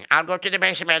still learning. I'll go to the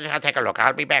base of Medrash. I'll take a look.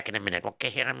 I'll be back in a minute. Okay,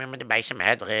 here I remember the base of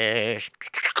Medrash.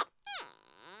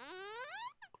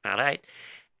 All right.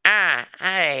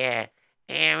 Hi,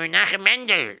 Menachem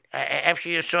Mendel. After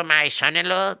you saw my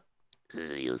son-in-law?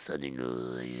 Your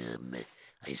son-in-law,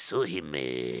 I saw him.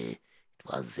 It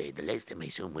was the last time I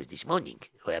saw him was this morning.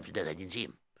 After that, I didn't see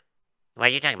him. What are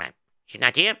you talking about? He's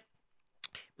not here?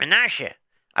 Menashe,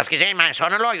 hast gesehen, mein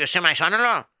son-in-law? You see my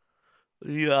son-in-law?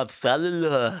 Your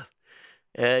son-in-law.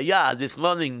 This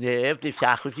morning after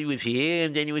Shacharis he was here,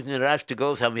 and then he was in a rush to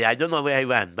go somewhere. I don't know where he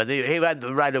went, but he went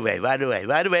right away.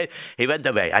 He went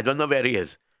away. I don't know where he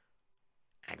is.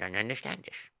 I don't understand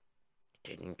this.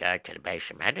 Didn't go to the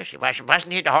base of Medrash. He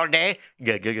wasn't here the whole day.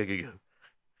 Go.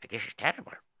 This is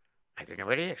terrible. I don't know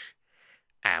where he is.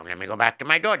 Let me go back to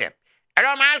my daughter.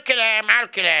 Hello,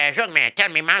 Malkele. Sag me, tell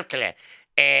me, Malkele.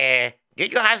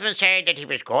 Did your husband say that he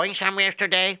was going somewhere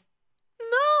today?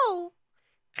 No.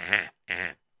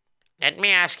 Let me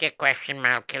ask you a question,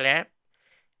 Malkele.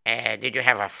 Did you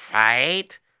have a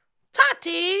fight?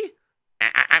 Tati.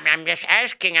 I'm just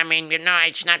asking. I mean,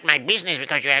 it's not my business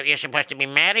because you're supposed to be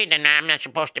married and I'm not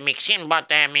supposed to mix in.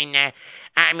 But I mean,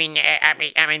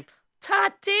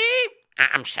 Tati.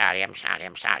 I'm sorry.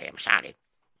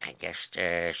 I guess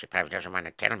she probably doesn't want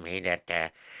to tell me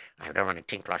that. I don't want to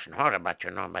think Lashon Hora, but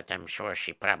I'm sure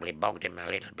she probably bugged him a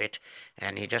little bit,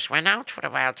 and he just went out for a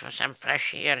while for some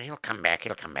fresh air. He'll come back.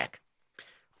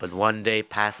 But one day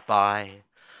passed by,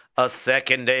 a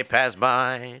second day passed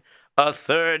by, a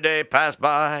third day passed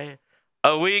by,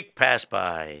 a week passed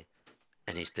by,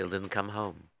 and he still didn't come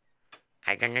home.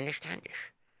 I don't understand this.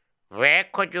 Where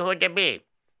could Yehuda be?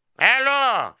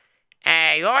 Hello,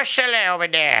 Yoshele over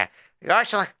there.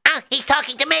 Yoshele. Oh, he's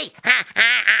talking to me.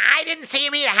 I didn't see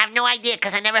him either. I have no idea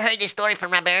because I never heard this story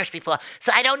from Rabbi Erps before.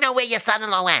 So I don't know where your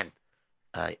son-in-law went.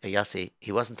 Yossi,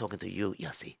 he wasn't talking to you,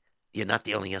 Yossi. You're not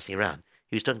the only Yossi around.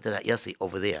 He was talking to that Yossi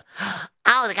over there.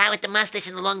 Oh, the guy with the mustache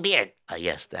and the long beard.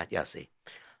 Yes, that Yossi.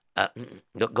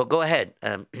 Go ahead.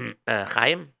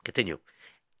 Chaim, continue.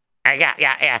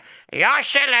 Yeah.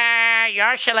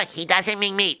 Yoshele. He doesn't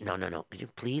mean me. No. Could you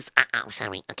please?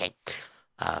 Sorry. Okay.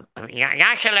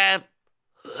 Yoshele.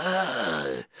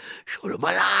 Shalom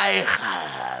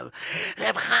Aleichem,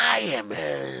 Reb Chaim.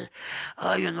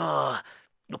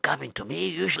 You coming to me,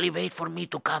 usually wait for me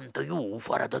to come to you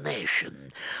for a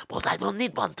donation. But I don't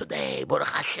need one today. Baruch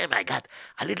Hashem, I got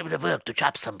a little bit of work to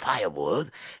chop some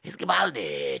firewood. It's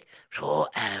gewaldig. So,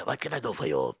 what can I do for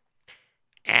you?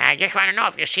 I just want to know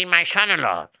if you seen my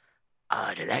son-in-law.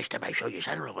 The last time I saw your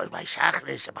son-in-law was by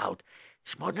Shacharis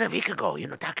it's more than a week ago.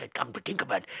 Taka, come to think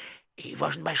of it. He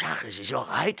wasn't by Shacharis. Is he all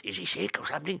right? Is he sick or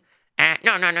something?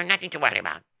 No, nothing to worry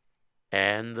about.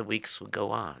 And the weeks would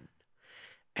go on.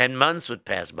 And months would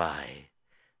pass by.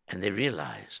 And they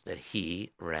realized that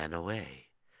he ran away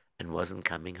and wasn't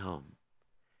coming home.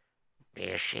 Do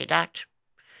you see that?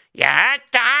 You had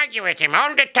to argue with him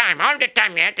all the time. You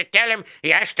had to tell him he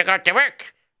has to go to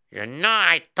work.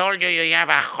 I told you have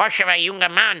a choshev, younger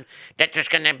man that was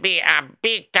going to be a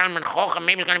big Talmud Chochem.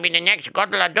 Maybe he's going to be the next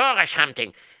Gadol Hador or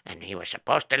something. And he was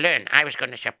supposed to learn. I was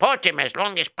going to support him as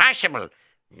long as possible.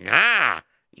 Nah,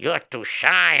 you're too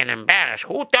shy and embarrassed.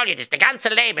 Who told you this? The ganze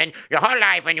Leben, your whole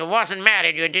life, when you wasn't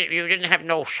married, you didn't have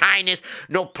no shyness,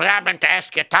 no problem to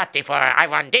ask your tati for, I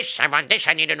want this, I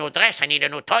need a new dress, I need a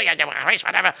new toy,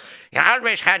 whatever. You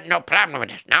always had no problem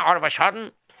with it. Now all of a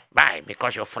sudden, Why?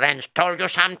 Because your friends told you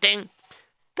something?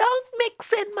 Don't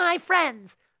mix in my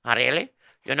friends. Oh, really?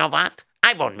 You know what?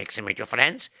 I won't mix in with your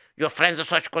friends. Your friends are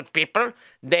such good people.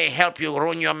 They help you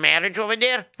ruin your marriage over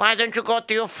there. Why don't you go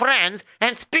to your friends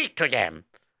and speak to them?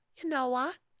 You know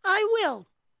what? I will.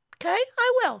 Okay?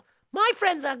 I will. My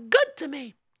friends are good to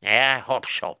me. Yeah, I hope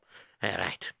so. All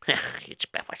right. It's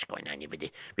bad what's going on with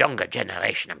the younger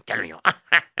generation, I'm telling you.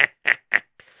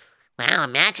 Well,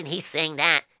 imagine he's saying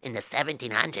that in the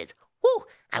 1700s. Whew,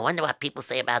 I wonder what people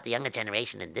say about the younger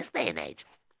generation in this day and age.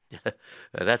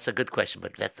 That's a good question,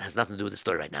 but that has nothing to do with the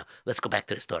story right now. Let's go back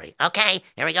to the story. Okay,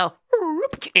 here we go.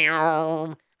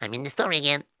 I'm in the story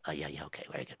again. Oh, yeah, okay,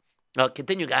 very good. Well,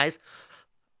 continue, guys.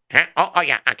 Huh? Oh,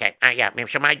 yeah, okay. Yeah.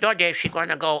 So my daughter, she's going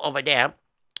to go over there.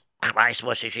 I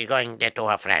suppose she's going there to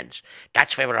her friends.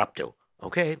 That's where we're up to.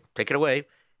 Okay, take it away.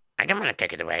 I don't want to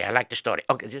take it away. I like the story.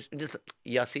 Okay,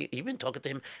 yeah, see, you've been talking to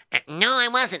him. No, I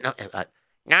wasn't. No,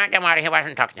 don't worry. He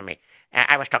wasn't talking to me.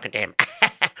 I was talking to him.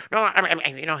 No,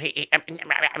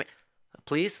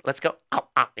 Please, let's go. Oh,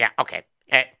 yeah, okay.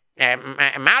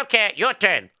 Malka, your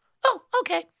turn. Oh,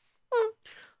 okay.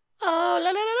 Oh,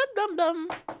 la la la la dum dum.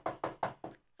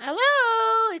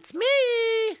 Hello, it's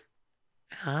me.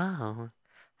 Oh,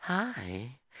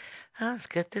 hi. Oh, it's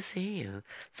good to see you.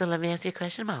 So let me ask you a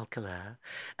question, Malkala.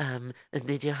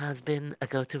 Did your husband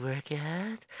go to work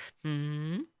yet?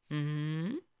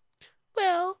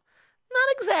 Well, not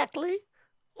exactly.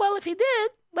 Well, if he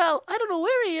did, well, I don't know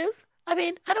where he is. I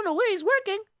don't know where he's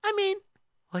working.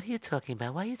 What are you talking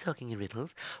about? Why are you talking in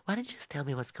riddles? Why don't you just tell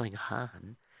me what's going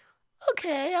on?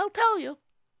 Okay, I'll tell you.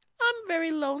 I'm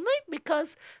very lonely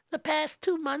because the past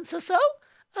 2 months or so,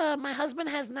 my husband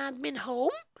has not been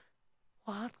home.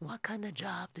 What kind of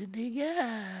job did he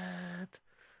get?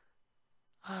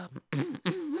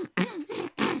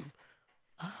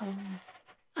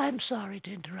 I'm sorry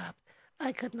to interrupt.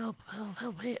 I couldn't help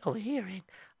overhearing.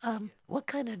 What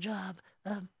kind of job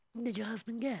did your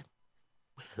husband get?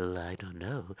 Well, I don't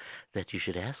know that you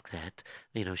should ask that.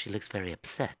 You know, she looks very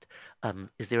upset.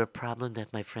 Is there a problem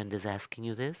that my friend is asking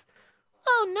you this?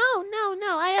 Oh, no.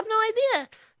 I have no idea.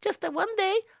 Just that one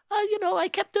day, I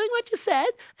kept doing what you said,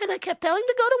 and I kept telling him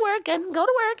to go to work and go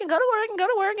to work and go to work and go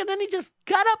to work, and then he just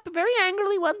got up very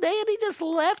angrily one day and he just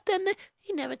left and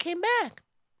he never came back.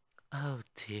 Oh,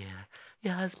 dear.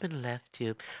 Your husband left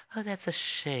you. Oh, that's a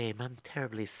shame. I'm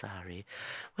terribly sorry.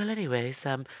 Well, anyways,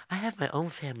 I have my own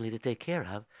family to take care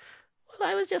of. Well,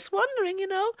 I was just wondering,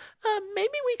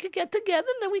 maybe we could get together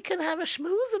and then we could have a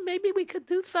schmooze and maybe we could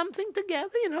do something together,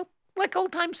 like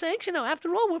old time sakes,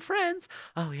 after all, we're friends.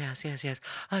 Oh, yes.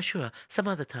 Sure, some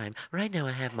other time. Right now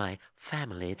I have my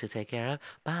family to take care of.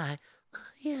 Bye.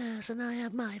 Yes, and I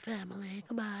have my family.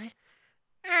 Goodbye.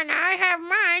 And I have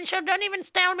mine, so don't even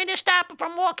tell me to stop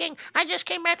from walking. I just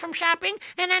came back from shopping,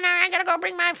 and then I gotta go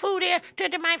bring my food here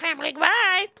to my family.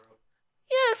 Goodbye.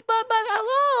 Yes, but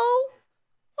hello?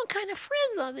 What kind of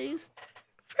friends are these?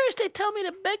 First they tell me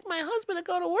to beg my husband to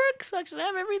go to work so I should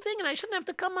have everything and I shouldn't have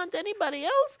to come on to anybody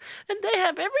else, and they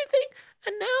have everything,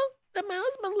 and now that my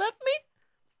husband left me,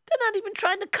 they're not even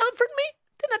trying to comfort me.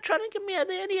 They're not trying to give me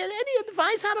any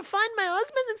advice how to find my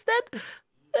husband. Instead,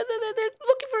 they're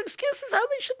looking for excuses how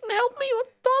they shouldn't help me or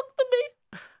talk to me.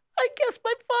 I guess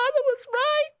my father was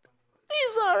right.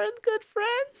 These aren't good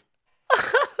friends.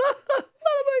 What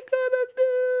am I gonna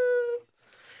do?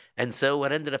 And so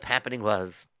what ended up happening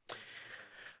was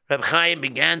Reb Chaim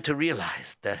began to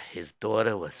realize that his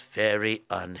daughter was very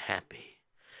unhappy.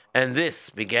 And this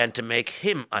began to make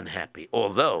him unhappy,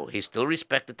 although he still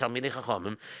respected Talmidei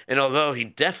Chachamim, and although he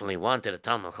definitely wanted a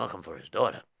Talmid Chacham for his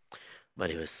daughter. But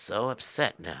he was so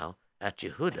upset now at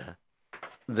Yehuda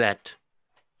that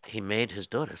he made his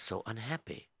daughter so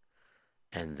unhappy.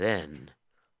 And then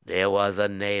there was a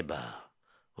neighbor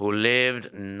who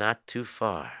lived not too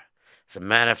far. As a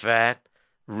matter of fact,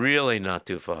 really not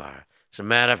too far. As a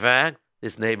matter of fact,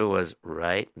 this neighbor was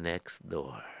right next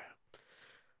door.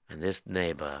 And this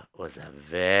neighbor was a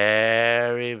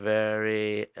very,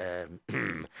 very,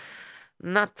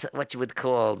 not what you would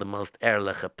call the most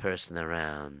ehrliche person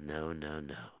around. No.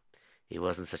 He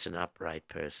wasn't such an upright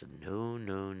person.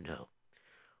 No.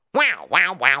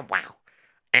 Wow.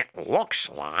 It looks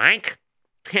like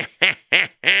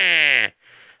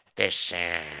this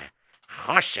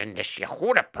Chassan, this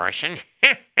Yehuda person,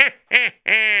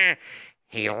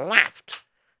 he left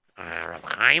Reb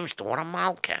Chaim's daughter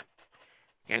Malka.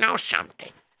 You know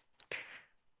something?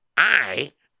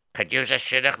 I could use a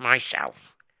shidduch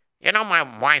myself. My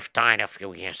wife died a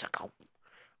few years ago.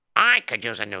 I could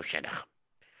use a new shidduch.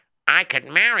 I could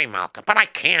marry Malka, but I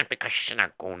can't because she's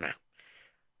an aguna.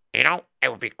 It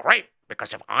would be great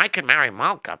because if I could marry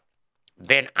Malka,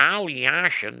 then I'll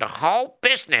yashin the whole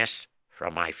business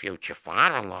from my future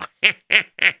father-in-law.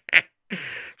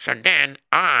 So then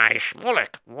I,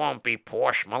 Shmulek, won't be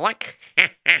poor Shmulek.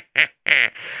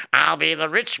 I'll be the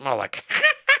rich Shmulek.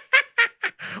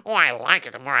 Oh, I like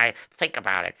it the more I think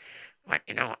about it. But,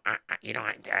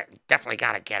 I definitely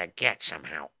got to get a get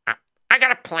somehow. I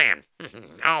got a plan.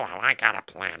 I got a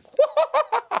plan.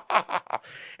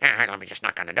 Let me just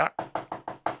knock on the door.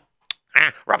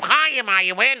 Reb Chaim, are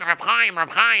you in? Reb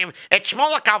Chaim. It's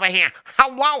Shmulek over here.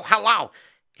 Hello.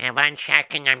 One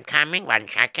second, I'm coming. One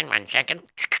second.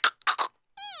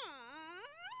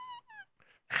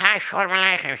 Hi, Shalom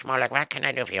Aleichem, Shmulek. What can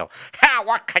I do for you?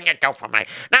 What can you do for me?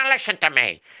 Now listen to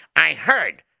me. I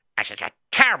heard this is a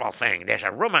terrible thing. There's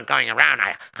a rumor going around.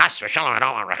 I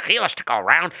don't want Rechilas to go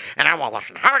around, and I won't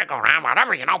listen to her to go around,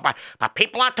 whatever, but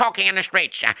people are talking in the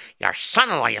streets. Your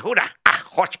son-in-law, Yehuda,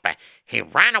 chutzpah, he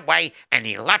ran away, and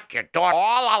he left your daughter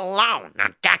all alone. Now,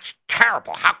 that's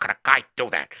terrible. How could a guy do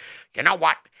that? You know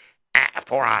what?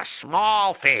 For a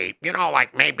small fee,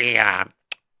 like maybe,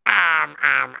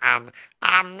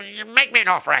 make me an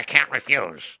offer I can't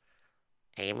refuse.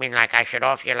 You mean like I should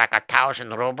offer you like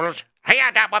 1,000 rubles?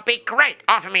 Yeah, that would be great.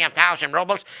 Offer me 1,000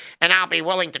 rubles, and I'll be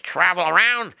willing to travel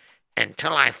around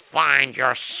until I find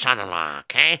your son-in-law,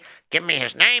 okay? Give me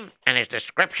his name and his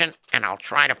description, and I'll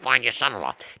try to find your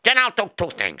son-in-law. Then I'll do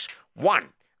two things. One,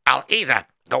 I'll either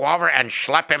go over and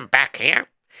schlep him back here,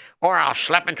 or I'll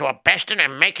schlep him to a bestin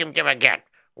and make him give a get.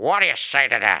 What do you say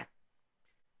to that?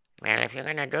 Well, if you're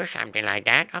going to do something like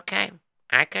that, okay,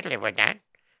 I could live with that.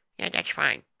 Yeah, that's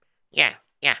fine. Yeah.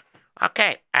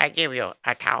 Okay, I give you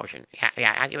 1,000.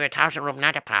 Yeah, I give you 1,000 rubles,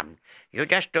 not a problem. You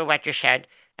just do what you said,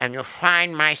 and you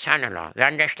find my son-in-law. You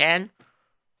understand?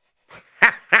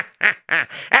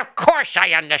 Of course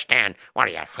I understand. What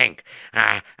do you think?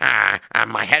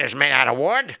 My head is made out of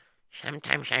wood?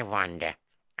 Sometimes I wonder.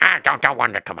 Don't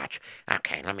wonder too much.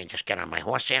 Okay, let me just get on my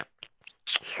horse here.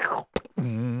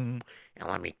 And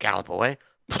let me gallop away.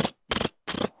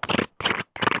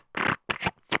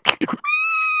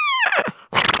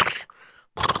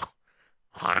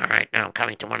 All right, now I'm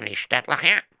coming to one of these stetler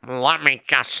here. Let me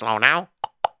just slow down.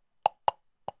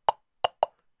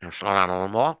 Now slow down a little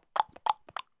more.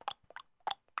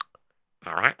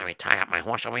 All right, let me tie up my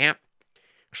horse over here.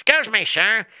 Excuse me,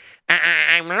 sir.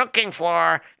 I'm looking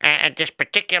for this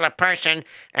particular person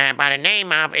by the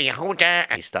name of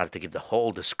Yehuda. He started to give the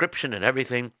whole description and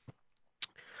everything.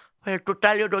 Well, to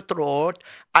tell you the truth,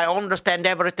 I understand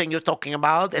everything you're talking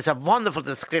about. It's a wonderful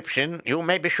description. You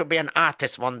maybe should be an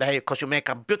artist one day because you make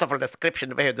a beautiful description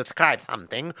the way you describe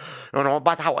something.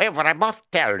 But however, I must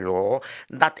tell you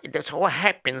that it so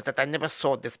happens that I never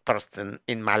saw this person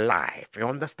in my life. You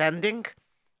understanding?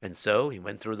 And so he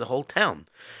went through the whole town.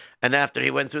 And after he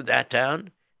went through that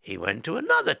town, he went to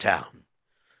another town.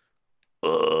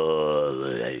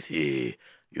 Oh, I see.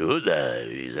 I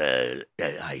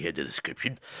hear the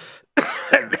description. I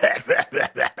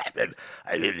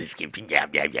hear the description, yeah.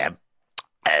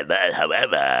 But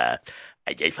however,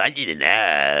 I just want you to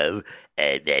know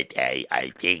that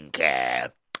I think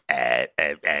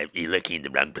you're looking in the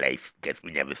wrong place because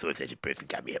we never saw such a person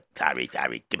come here. Sorry,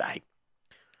 goodbye.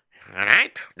 All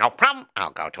right, no problem.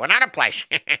 I'll go to another place.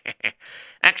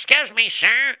 Excuse me,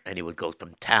 sir. And he would go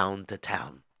from town to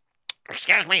town.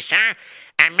 Excuse me, sir,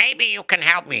 and maybe you can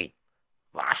help me.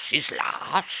 Was ist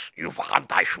los? You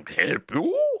want I should help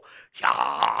you?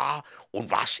 Ja, und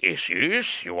was ist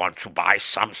es? You want to buy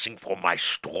something for my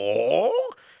store?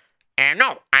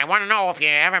 No, I want to know if you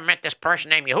ever met this person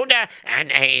named Yehuda, and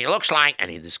he looks like...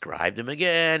 And he described him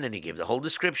again, and he gave the whole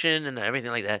description and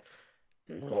everything like that.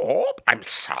 Nope, I'm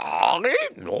sorry.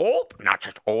 Nope, not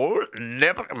at all.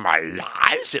 Never in my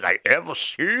life did I ever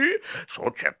see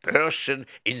such a person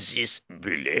in this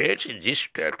village, in this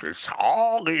shtetl.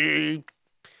 Sorry.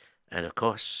 And of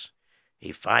course,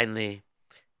 he finally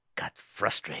got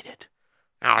frustrated.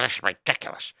 Oh, this is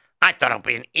ridiculous. I thought it would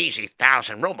be an easy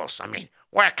 1,000 rubles. I mean,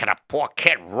 where could a poor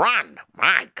kid run?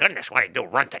 My goodness, what do you do,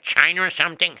 run to China or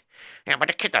something? Yeah, but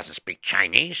the kid doesn't speak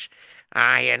Chinese.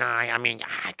 I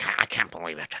can't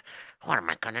believe it. What am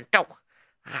I going to do?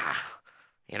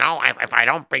 If I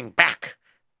don't bring back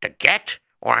the get,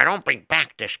 or I don't bring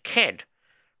back this kid,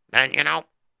 then, I'll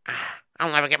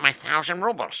never get my 1,000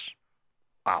 rubles.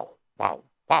 Whoa.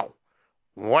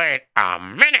 Wait a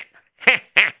minute.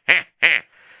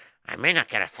 I may not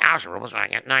get 1,000 rubles, but I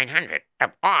get 900.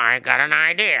 I got an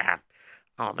idea.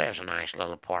 Oh, there's a nice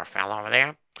little poor fellow over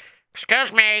there.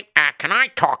 Excuse me, can I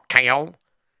talk to you?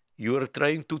 You're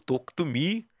trying to talk to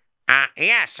me?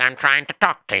 Yes, I'm trying to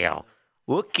talk to you.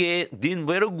 Okay, then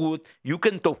very good. You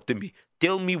can talk to me.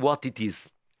 Tell me what it is.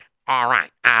 All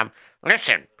right.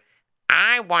 Listen,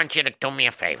 I want you to do me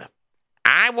a favor.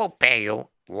 I will pay you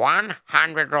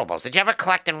 100 rubles. Did you ever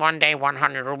collect in one day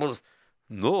 100 rubles?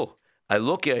 No, I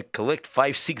lucky I collect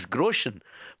 5-6 groschen,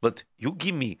 but you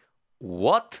give me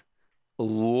what?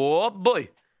 What boy?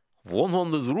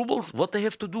 100 rubles? What I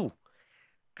have to do?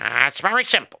 It's very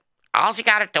simple. All you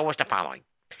got to do is the following.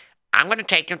 I'm going to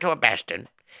take you to a Bestin,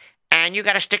 and you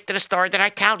got to stick to the story that I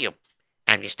tell you.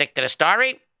 And if you stick to the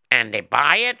story, and they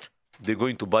buy it. They're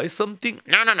going to buy something?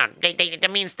 No.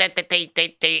 That means that they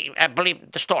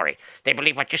believe the story. They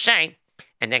believe what you say,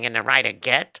 and they're going to write a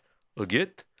get. A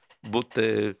get? But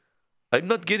I'm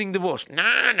not getting divorced. No.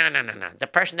 The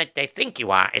person that they think you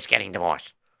are is getting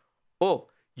divorced. Oh,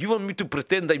 you want me to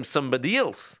pretend I'm somebody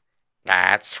else?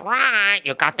 That's right.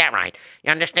 You got that right.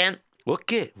 You understand?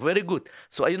 Okay, very good.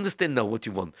 So I understand now what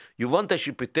you want. You want I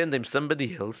should pretend I'm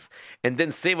somebody else and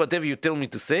then say whatever you tell me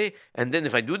to say. And then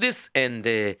if I do this and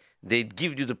they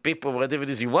give you the paper, whatever it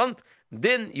is you want,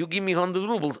 then you give me 100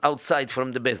 rubles outside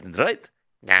from the Bezdin, right?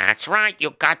 That's right.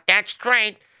 You got that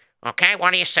straight. Okay,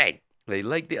 what do you say? I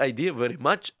like the idea very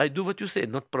much. I do what you say,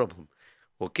 not problem.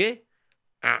 Okay?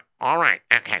 All right.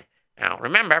 Okay. Now,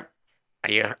 remember,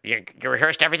 you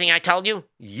rehearsed everything I told you?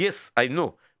 Yes, I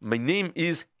know. My name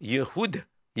is Yehuda.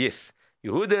 Yes,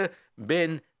 Yehuda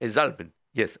ben Zalman.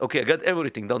 Yes, okay, I got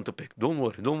everything down to pack. Don't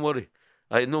worry.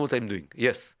 I know what I'm doing.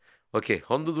 Yes. Okay,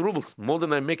 100 rubles, more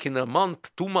than I make in a month,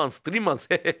 2 months, 3 months.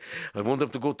 I won't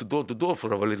have to go to door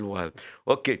for a little while.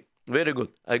 Okay, very good.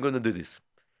 I'm going to do this.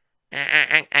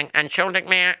 Entschuldig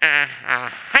mir,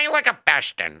 heilige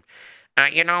Besten.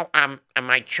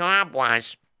 My job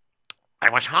was, I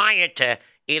was hired to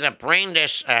either bring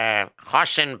this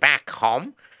Hassan back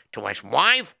home to his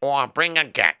wife or bring a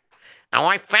get. Now,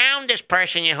 I found this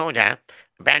person, Yehuda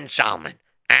ben Zalman.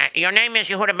 Your name is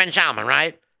Yehuda ben Zalman,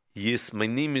 right? Yes, my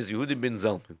name is Yehuda ben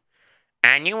Zalman.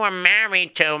 And you were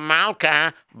married to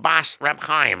Malka Bas Reb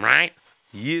Chaim, right?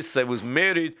 Yes, I was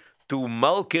married to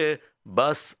Malka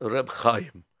Bas Reb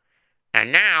Chaim.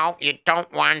 And now you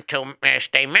don't want to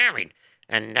stay married.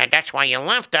 And that's why you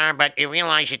left her, but you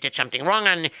realize you did something wrong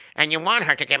and you want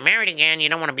her to get married again. You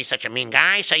don't want to be such a mean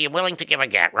guy, so you're willing to give a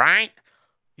get, right?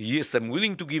 Yes, I'm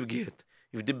willing to give get.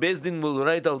 If the Bezdin will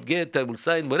write out get, I will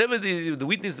sign whatever the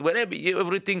witness, whatever,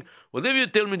 everything, whatever you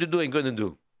tell me to do, I'm going to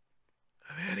do.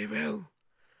 Very well.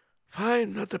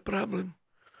 Fine, not a problem.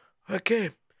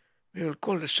 Okay, we will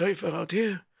call the shofar out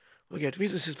here. We'll get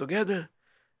witnesses together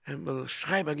and we'll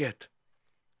schreiben a get.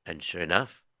 And sure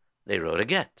enough, they wrote a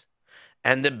get.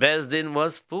 And the Bezdin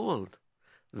was fooled.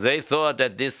 They thought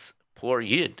that this poor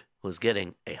Yid who's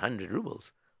getting 100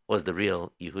 rubles was the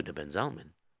real Yehuda ben Zalman.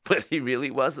 But he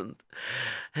really wasn't.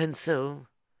 And so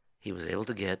he was able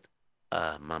to get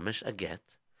mamish a get,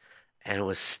 and it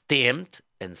was stamped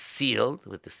and sealed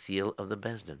with the seal of the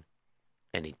Bezdin.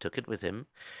 And he took it with him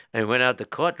and went out the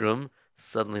courtroom.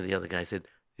 Suddenly the other guy said,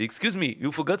 "Excuse me,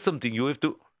 you forgot something. You have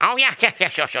to..." Oh, yeah,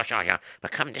 sure.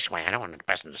 But come this way. I don't want the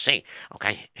person to see.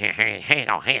 Okay, here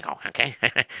you go, okay?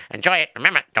 Enjoy it.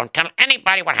 Remember, don't tell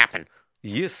anybody what happened.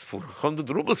 Yes, for 100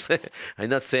 rubles. I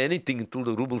not say anything until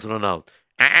the rubles run out.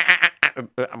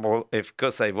 Well, of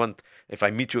course, I want, if I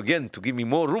meet you again, to give me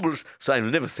more rubles, so I'll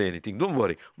never say anything. Don't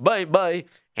worry. Bye.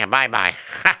 Yeah, bye.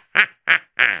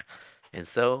 And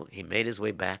so he made his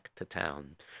way back to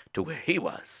town, to where he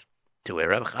was, to where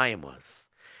Reb Chaim was.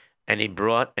 And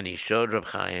he showed Reb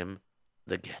Chaim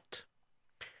the get.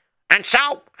 And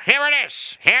so, here it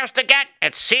is. Here's the get.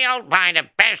 It's sealed by the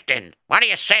Bezdin. What do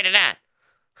you say to that?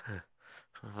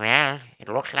 Well, it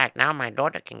looks like now my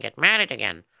daughter can get married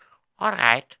again. All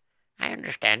right, I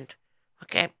understand.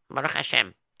 Okay, Baruch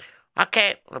Hashem.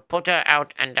 Okay, we'll put her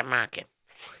out on the market.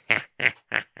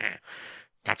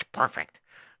 That's perfect.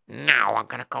 Now I'm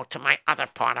going to go to my other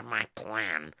part of my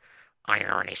plan. I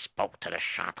already spoke to the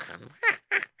shotgun.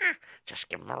 Just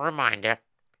give him a reminder.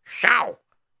 So,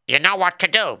 you know what to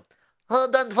do. Oh,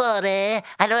 don't worry.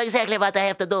 I know exactly what I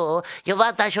have to do. You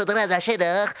want I should read a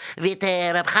shidduch with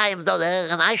Reb Chaim's daughter,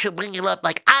 and I should bring it up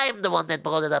like I'm the one that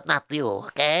brought it up, not you,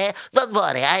 okay? Don't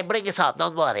worry. I bring it up.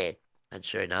 Don't worry. And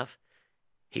sure enough,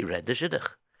 he read the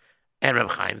shidduch. And Reb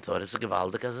Chaim thought it's a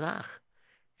gewaldige Zach.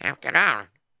 After all,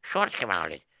 sure it's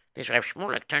gewaldig. This Reb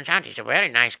Shmulik turns out he's a very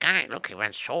nice guy. Look, he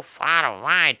went so far and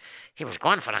wide. He was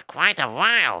gone for quite a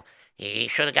while. He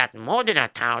should have gotten more than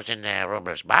 1,000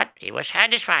 rubles, but he was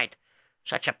satisfied.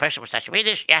 Such a person with such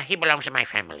readers, yeah, he belongs in my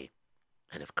family.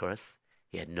 And of course,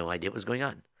 he had no idea what was going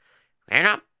on.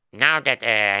 Now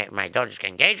that my daughter's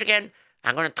engaged again,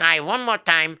 I'm going to try one more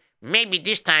time. Maybe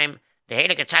this time, the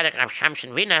Heilige Tzaddik Rav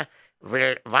Shamson Wiener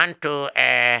will want to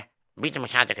be the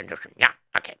Tzaddik condition. Yeah,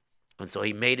 okay. And so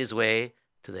he made his way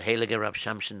to the Heilige Rab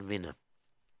Shamshin Wiener.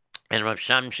 And Rab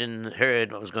Shamshin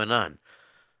heard what was going on.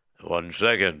 1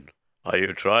 second. Are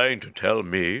you trying to tell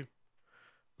me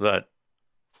that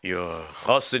your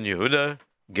Chassan Yehuda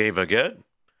gave a get?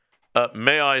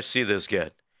 May I see this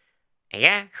get?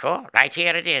 Yeah, sure. Right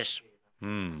here it is. Let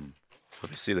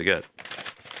me see the get.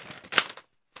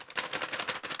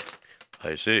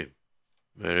 I see.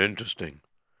 Very interesting.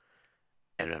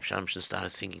 And Rab Shamshin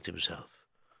started thinking to himself,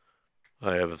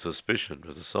 I have a suspicion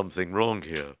that there's something wrong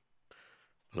here.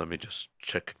 Let me just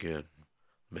check again.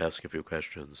 Let me ask a few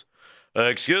questions.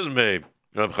 Excuse me,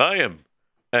 Rab Chaim.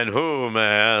 And who, may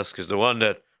I ask, is the one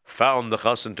that found the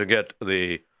chassan to get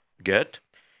the get?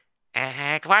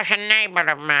 It was a neighbor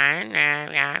of mine.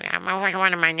 It was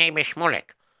one of my neighbors,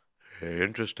 Shmulik. Very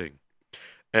interesting.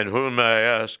 And who, may I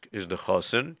ask, is the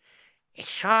chassan? It's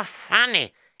so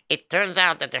funny. It turns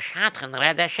out that the shadchan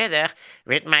read a shidduch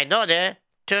with my daughter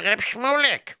to Reb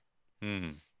Shmulik.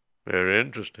 Very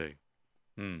interesting.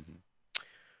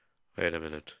 Wait a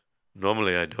minute.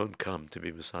 Normally I don't come to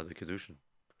be Masada Kedushin.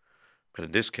 But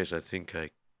in this case I think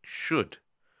I should.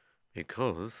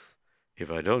 Because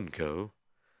if I don't go,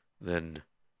 then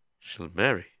she'll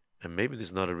marry. And maybe this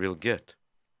is not a real get.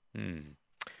 If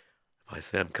I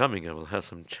say I'm coming, I will have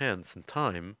some chance and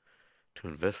time to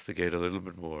investigate a little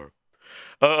bit more.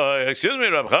 Excuse me,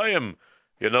 Rab Chaim.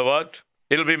 You know what?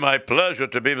 It'll be my pleasure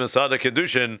to be Masada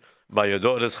Kedushin by your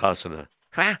daughter's chasana.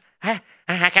 I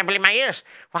can't believe my ears.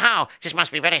 Wow, this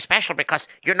must be very special because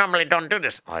you normally don't do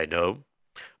this. I know.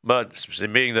 But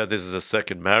being that this is a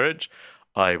second marriage,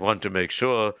 I want to make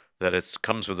sure that it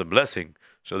comes with a blessing.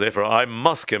 So therefore I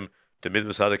must him to be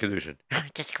Masada Kedushin.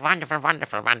 Just wonderful,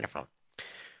 wonderful, wonderful.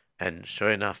 And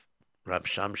sure enough, Rab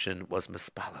Shamshin was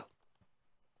mispalel.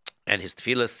 And his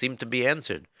tefillah seemed to be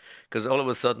answered. Because all of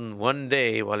a sudden, one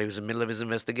day, while he was in the middle of his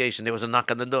investigation, there was a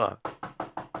knock on the door.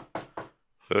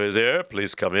 Who is there?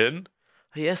 Please come in.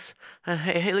 Yes,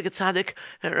 Heilige Tzaddik,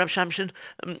 Rab Shamshin.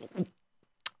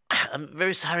 I'm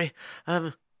very sorry.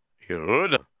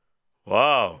 Yehuda.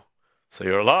 Wow. So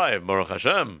you're alive, Baruch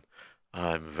Hashem.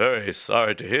 I'm very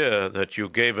sorry to hear that you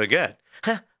gave a get.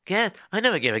 Get? I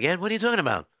never gave a get. What are you talking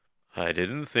about? I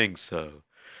didn't think so.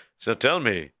 So tell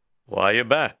me, why are you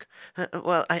back?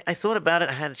 Well, I thought about it.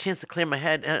 I had a chance to clear my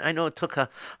head. I know it took a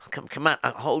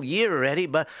whole year already,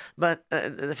 but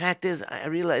the fact is, I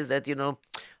realized that,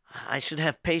 I should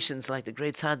have patience like the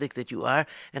great tzaddik that you are,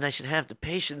 and I should have the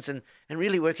patience and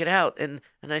really work it out, and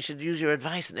I should use your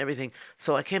advice and everything.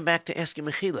 So I came back to ask you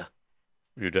mechila.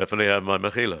 You definitely have my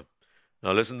mechila.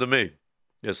 Now listen to me.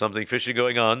 There's something fishy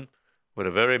going on with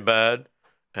a very bad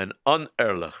and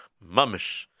unerlich,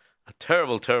 mamish, a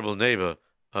terrible, terrible neighbor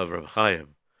of Reb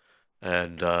Chaim.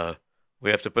 And we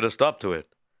have to put a stop to it.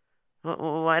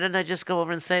 Why didn't I just go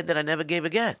over and say that I never gave a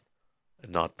get?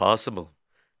 Not possible,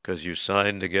 because you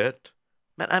signed the get.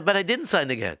 But I didn't sign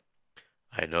the get.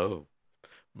 I know.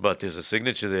 But there's a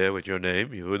signature there with your name,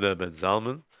 Yehuda ben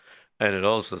Zalman, and it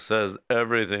also says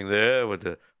everything there with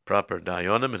the proper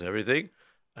dayanim and everything,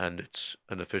 and it's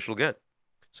an official get.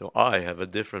 So I have a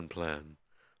different plan.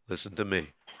 Listen to me.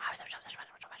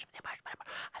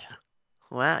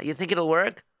 Wow, you think it'll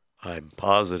work? I'm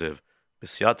positive.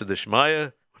 B'siyata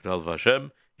d'shmaya, with Al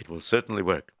Vashem, it will certainly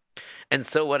work. And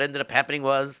so what ended up happening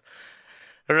was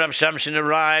Rab Shamshin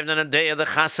arrived on the day of the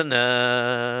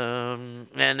chasana,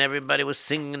 and everybody was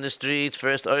singing in the streets.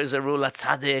 First, Oy Zeru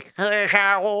Latzadik.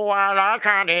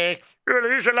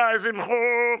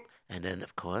 And then,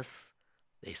 of course,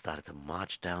 they started to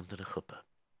march down to the chuppah.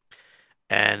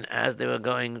 And as they were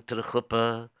going to the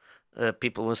chuppah,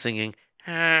 people were singing.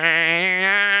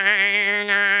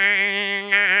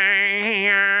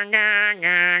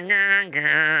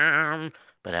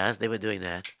 But as they were doing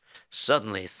that,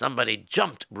 suddenly somebody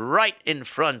jumped right in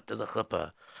front of the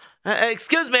chuppah.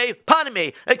 Excuse me, pardon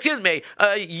me, excuse me,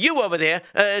 you over there,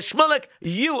 Shmulik,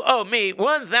 you owe me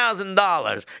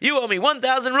 $1,000. You owe me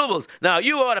 1,000 rubles. Now,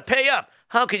 you ought to pay up.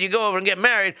 How can you go over and get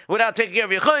married without taking care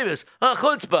of your chayvus?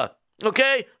 Chutzpah.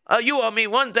 Okay? You owe me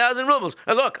 1,000 rubles.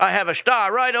 Look, I have a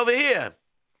star right over here.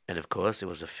 And of course, it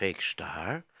was a fake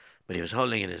star, but he was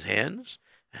holding it in his hands.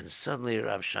 And suddenly,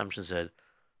 Rab Shamshin said,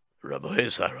 Rabbi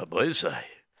Yisai,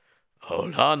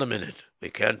 hold on a minute.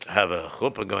 We can't have a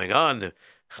chuppah going on.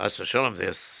 Chas v'sholom,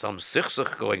 there's some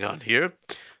sichsuch going on here.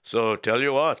 So tell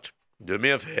you what, do me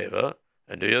a favor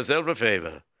and do yourself a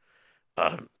favor.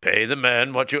 Pay the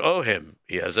man what you owe him.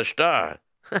 He has a star.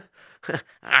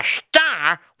 A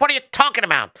star? What are you talking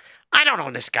about? I don't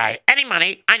owe this guy any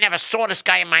money. I never saw this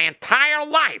guy in my entire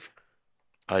life.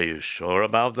 Are you sure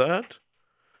about that?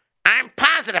 I'm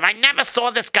positive I never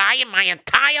saw this guy in my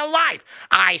entire life.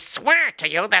 I swear to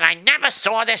you that I never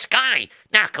saw this guy.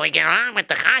 Now, can we get on with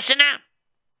the chashana?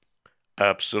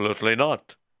 Absolutely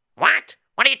not. What?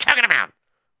 What are you talking about?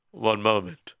 One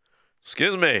moment.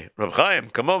 Excuse me, Reb Chaim,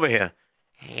 come over here.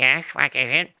 Yes, what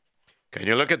is it? Can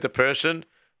you look at the person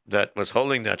that was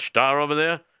holding that star over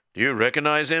there? Do you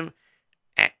recognize him?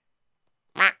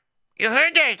 What? You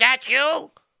heard that? That's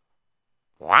you?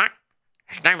 What?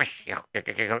 His name is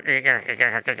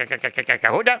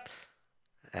Yehuda?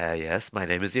 Yes, my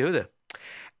name is Yehuda.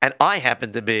 And I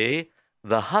happen to be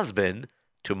the husband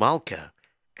to Malka.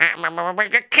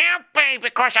 It can't be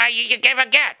because you gave a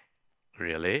get.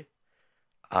 Really?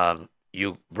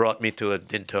 You brought me to a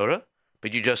din Torah,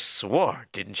 but you just swore,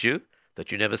 didn't you,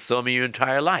 that you never saw me your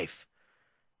entire life?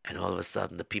 And all of a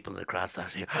sudden, the people in the crowd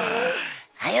started saying,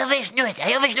 I always knew it.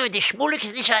 The Shmulik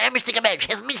is nicht ein ämmerstiger Mensch.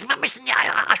 Er ist mich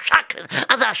a Schakren.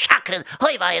 Also a Schakren.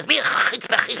 Hoi, war es mir.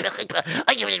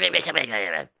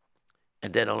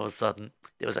 and then all of a sudden,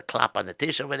 there was a clap on the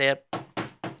tish over there.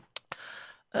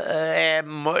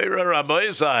 Moira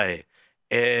Raboisai,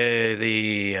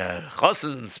 the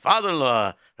Chossen's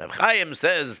father-in-law, Reb Chaim,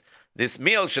 says this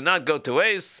meal should not go to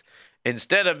waste.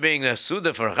 Instead of being a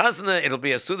Suda for Chasna, it'll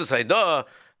be a Suda Saidah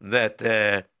that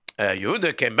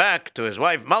Yehuda came back to his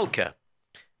wife Malka.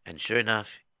 And sure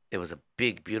enough, it was a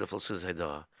big, beautiful Suda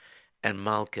Saidah. And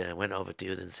Malka went over to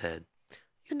Yehuda and said,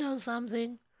 You know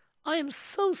something? I am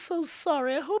so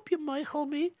sorry. I hope you michel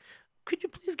me. Could you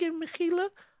please give me mechila?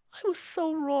 I was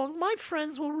so wrong. My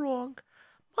friends were wrong.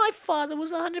 My father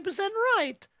was 100%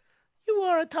 right. You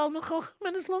are a Talmud Chacham,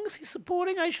 and as long as he's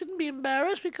supporting, I shouldn't be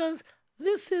embarrassed because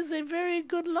this is a very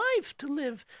good life to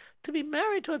live. To be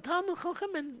married to a Talmud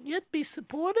Chacham and yet be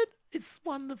supported, it's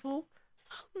wonderful.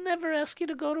 I'll never ask you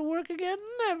to go to work again.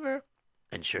 Never.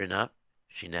 And sure enough,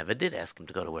 she never did ask him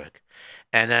to go to work.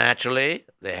 And naturally,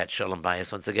 they had Shalom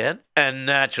Bayis once again. And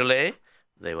naturally,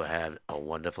 they will have a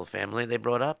wonderful family they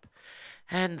brought up.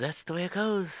 And that's the way it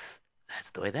goes. That's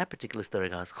the way that particular story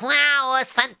goes. Wow, it was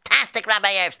fantastic,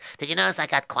 Rabbi Erps. Did you notice I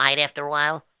got quiet after a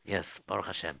while? Yes, Baruch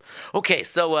Hashem. Okay,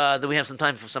 so do we have some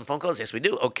time for some phone calls? Yes, we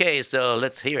do. Okay, so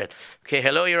let's hear it. Okay,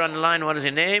 hello, you're on the line. What is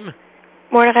your name?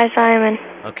 Mordechai Simon.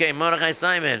 Okay, Mordechai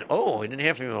Simon. Oh, we didn't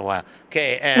hear from you in a while.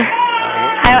 Okay, and...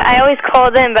 I always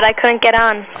called in, but I couldn't get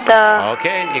on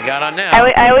Okay, you got on now.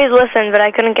 I always listened, but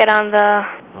I couldn't get on the...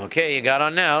 Okay, you got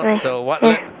on now. So what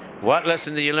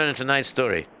lesson did you learn in tonight's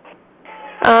story?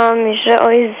 You should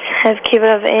always have keep it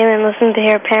of aim and listen to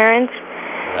your parents.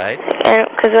 Right.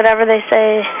 Because whatever they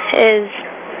say is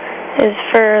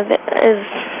for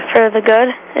the good,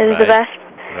 is the best.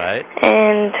 Right.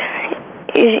 And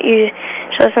you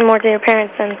should listen more to your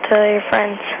parents than to your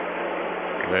friends.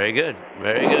 Very good.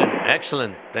 Very good.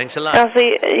 Excellent. Thanks a lot. Also,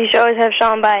 you should always have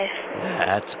Shalom Bayis.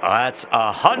 That's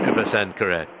 100%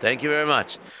 correct. Thank you very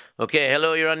much. Okay,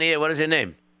 hello, you're on the air. What is your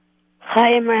name?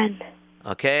 Hi, Imran.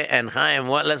 Okay, and Chaim,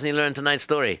 what lesson you learned in tonight's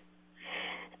story?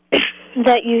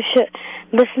 That you should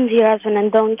listen to your husband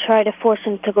and don't try to force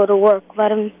him to go to work.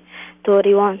 Let him do what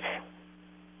he wants.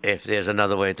 If there's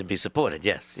another way to be supported,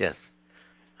 yes.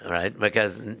 All right,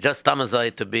 because just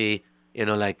Tamazai to be,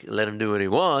 like let him do what he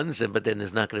wants, but then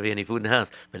there's not going to be any food in the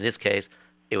house. But in this case,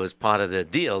 it was part of the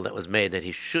deal that was made that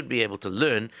he should be able to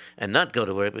learn and not go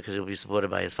to work because he'll be supported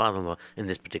by his father-in-law in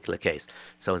this particular case.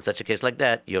 So in such a case like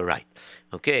that, you're right.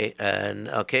 Okay,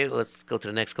 let's go to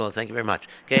the next call. Thank you very much.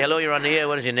 Okay, hello, you're on the air.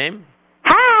 What is your name?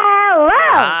 Hello.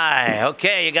 Hi.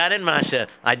 Okay, you got in, Masha.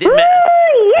 I did.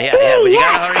 Yeah, but you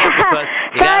gotta hurry up because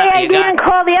Sorry, I didn't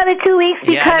call the other 2 weeks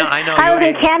because I know I was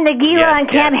in Camp Nagila and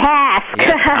Camp Hass.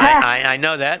 Yes, I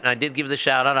know that. And I did give the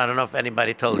shout out. I don't know if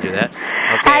anybody told you that.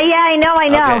 Okay. Yeah, I know.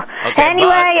 Okay,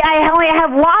 anyway, I only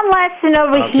have one lesson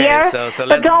over here. So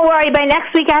but don't worry, by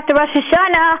next week after Rosh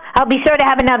Hashanah, I'll be sure to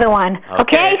have another one.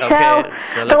 Okay? So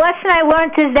the lesson I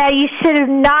learned is that you should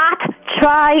not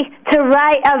try to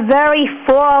write a very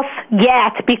false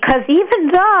get because even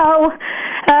though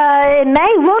it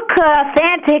may look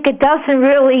authentic, it doesn't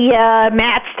really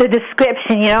match the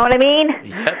description. You know what I mean?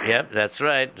 Yep, that's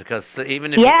right. Because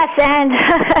even if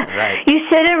right. You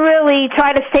shouldn't really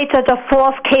try to state such a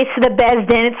false case to the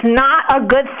Bezdin. It's not a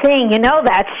good thing. You know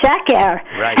that, sheker.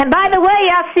 Right. And by the way,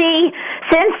 Yossi,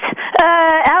 since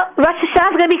Rosh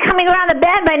Hashanah is going to be coming around the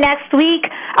bend by next week,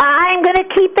 I'm going to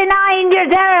keep an eye on your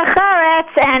derech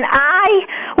eretz, and I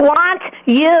want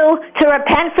you to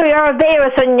repent for your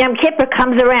averos when Yom Kippur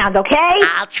comes around, okay?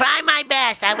 I'll try my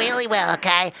best. I really will,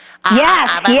 okay? Yes,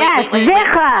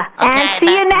 Zicha. And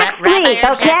see you next week,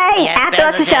 okay? After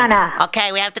Rosh Hashanah.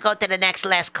 Okay, we have to go to the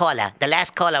last caller. The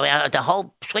last caller. The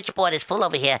whole switchboard is full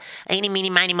over here. Eeny, meeny,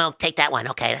 miny, mo. Take that one,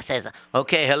 okay? That says...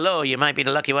 Okay, hello. You might be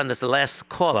the lucky one that's the last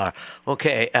caller.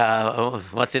 Okay,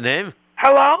 what's your name?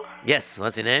 Hello? Yes,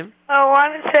 what's your name? I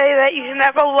want to say that you should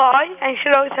never lie and you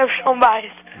should always have shown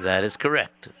bias. That is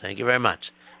correct. Thank you very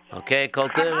much. Okay,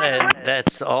 Colton, and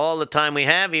that's all the time we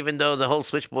have, even though the whole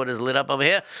switchboard is lit up over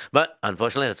here. But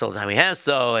unfortunately, that's all the time we have.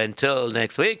 So until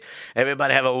next week,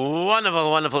 everybody have a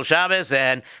wonderful, wonderful Shabbos,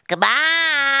 and goodbye!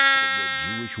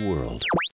 The Jewish world.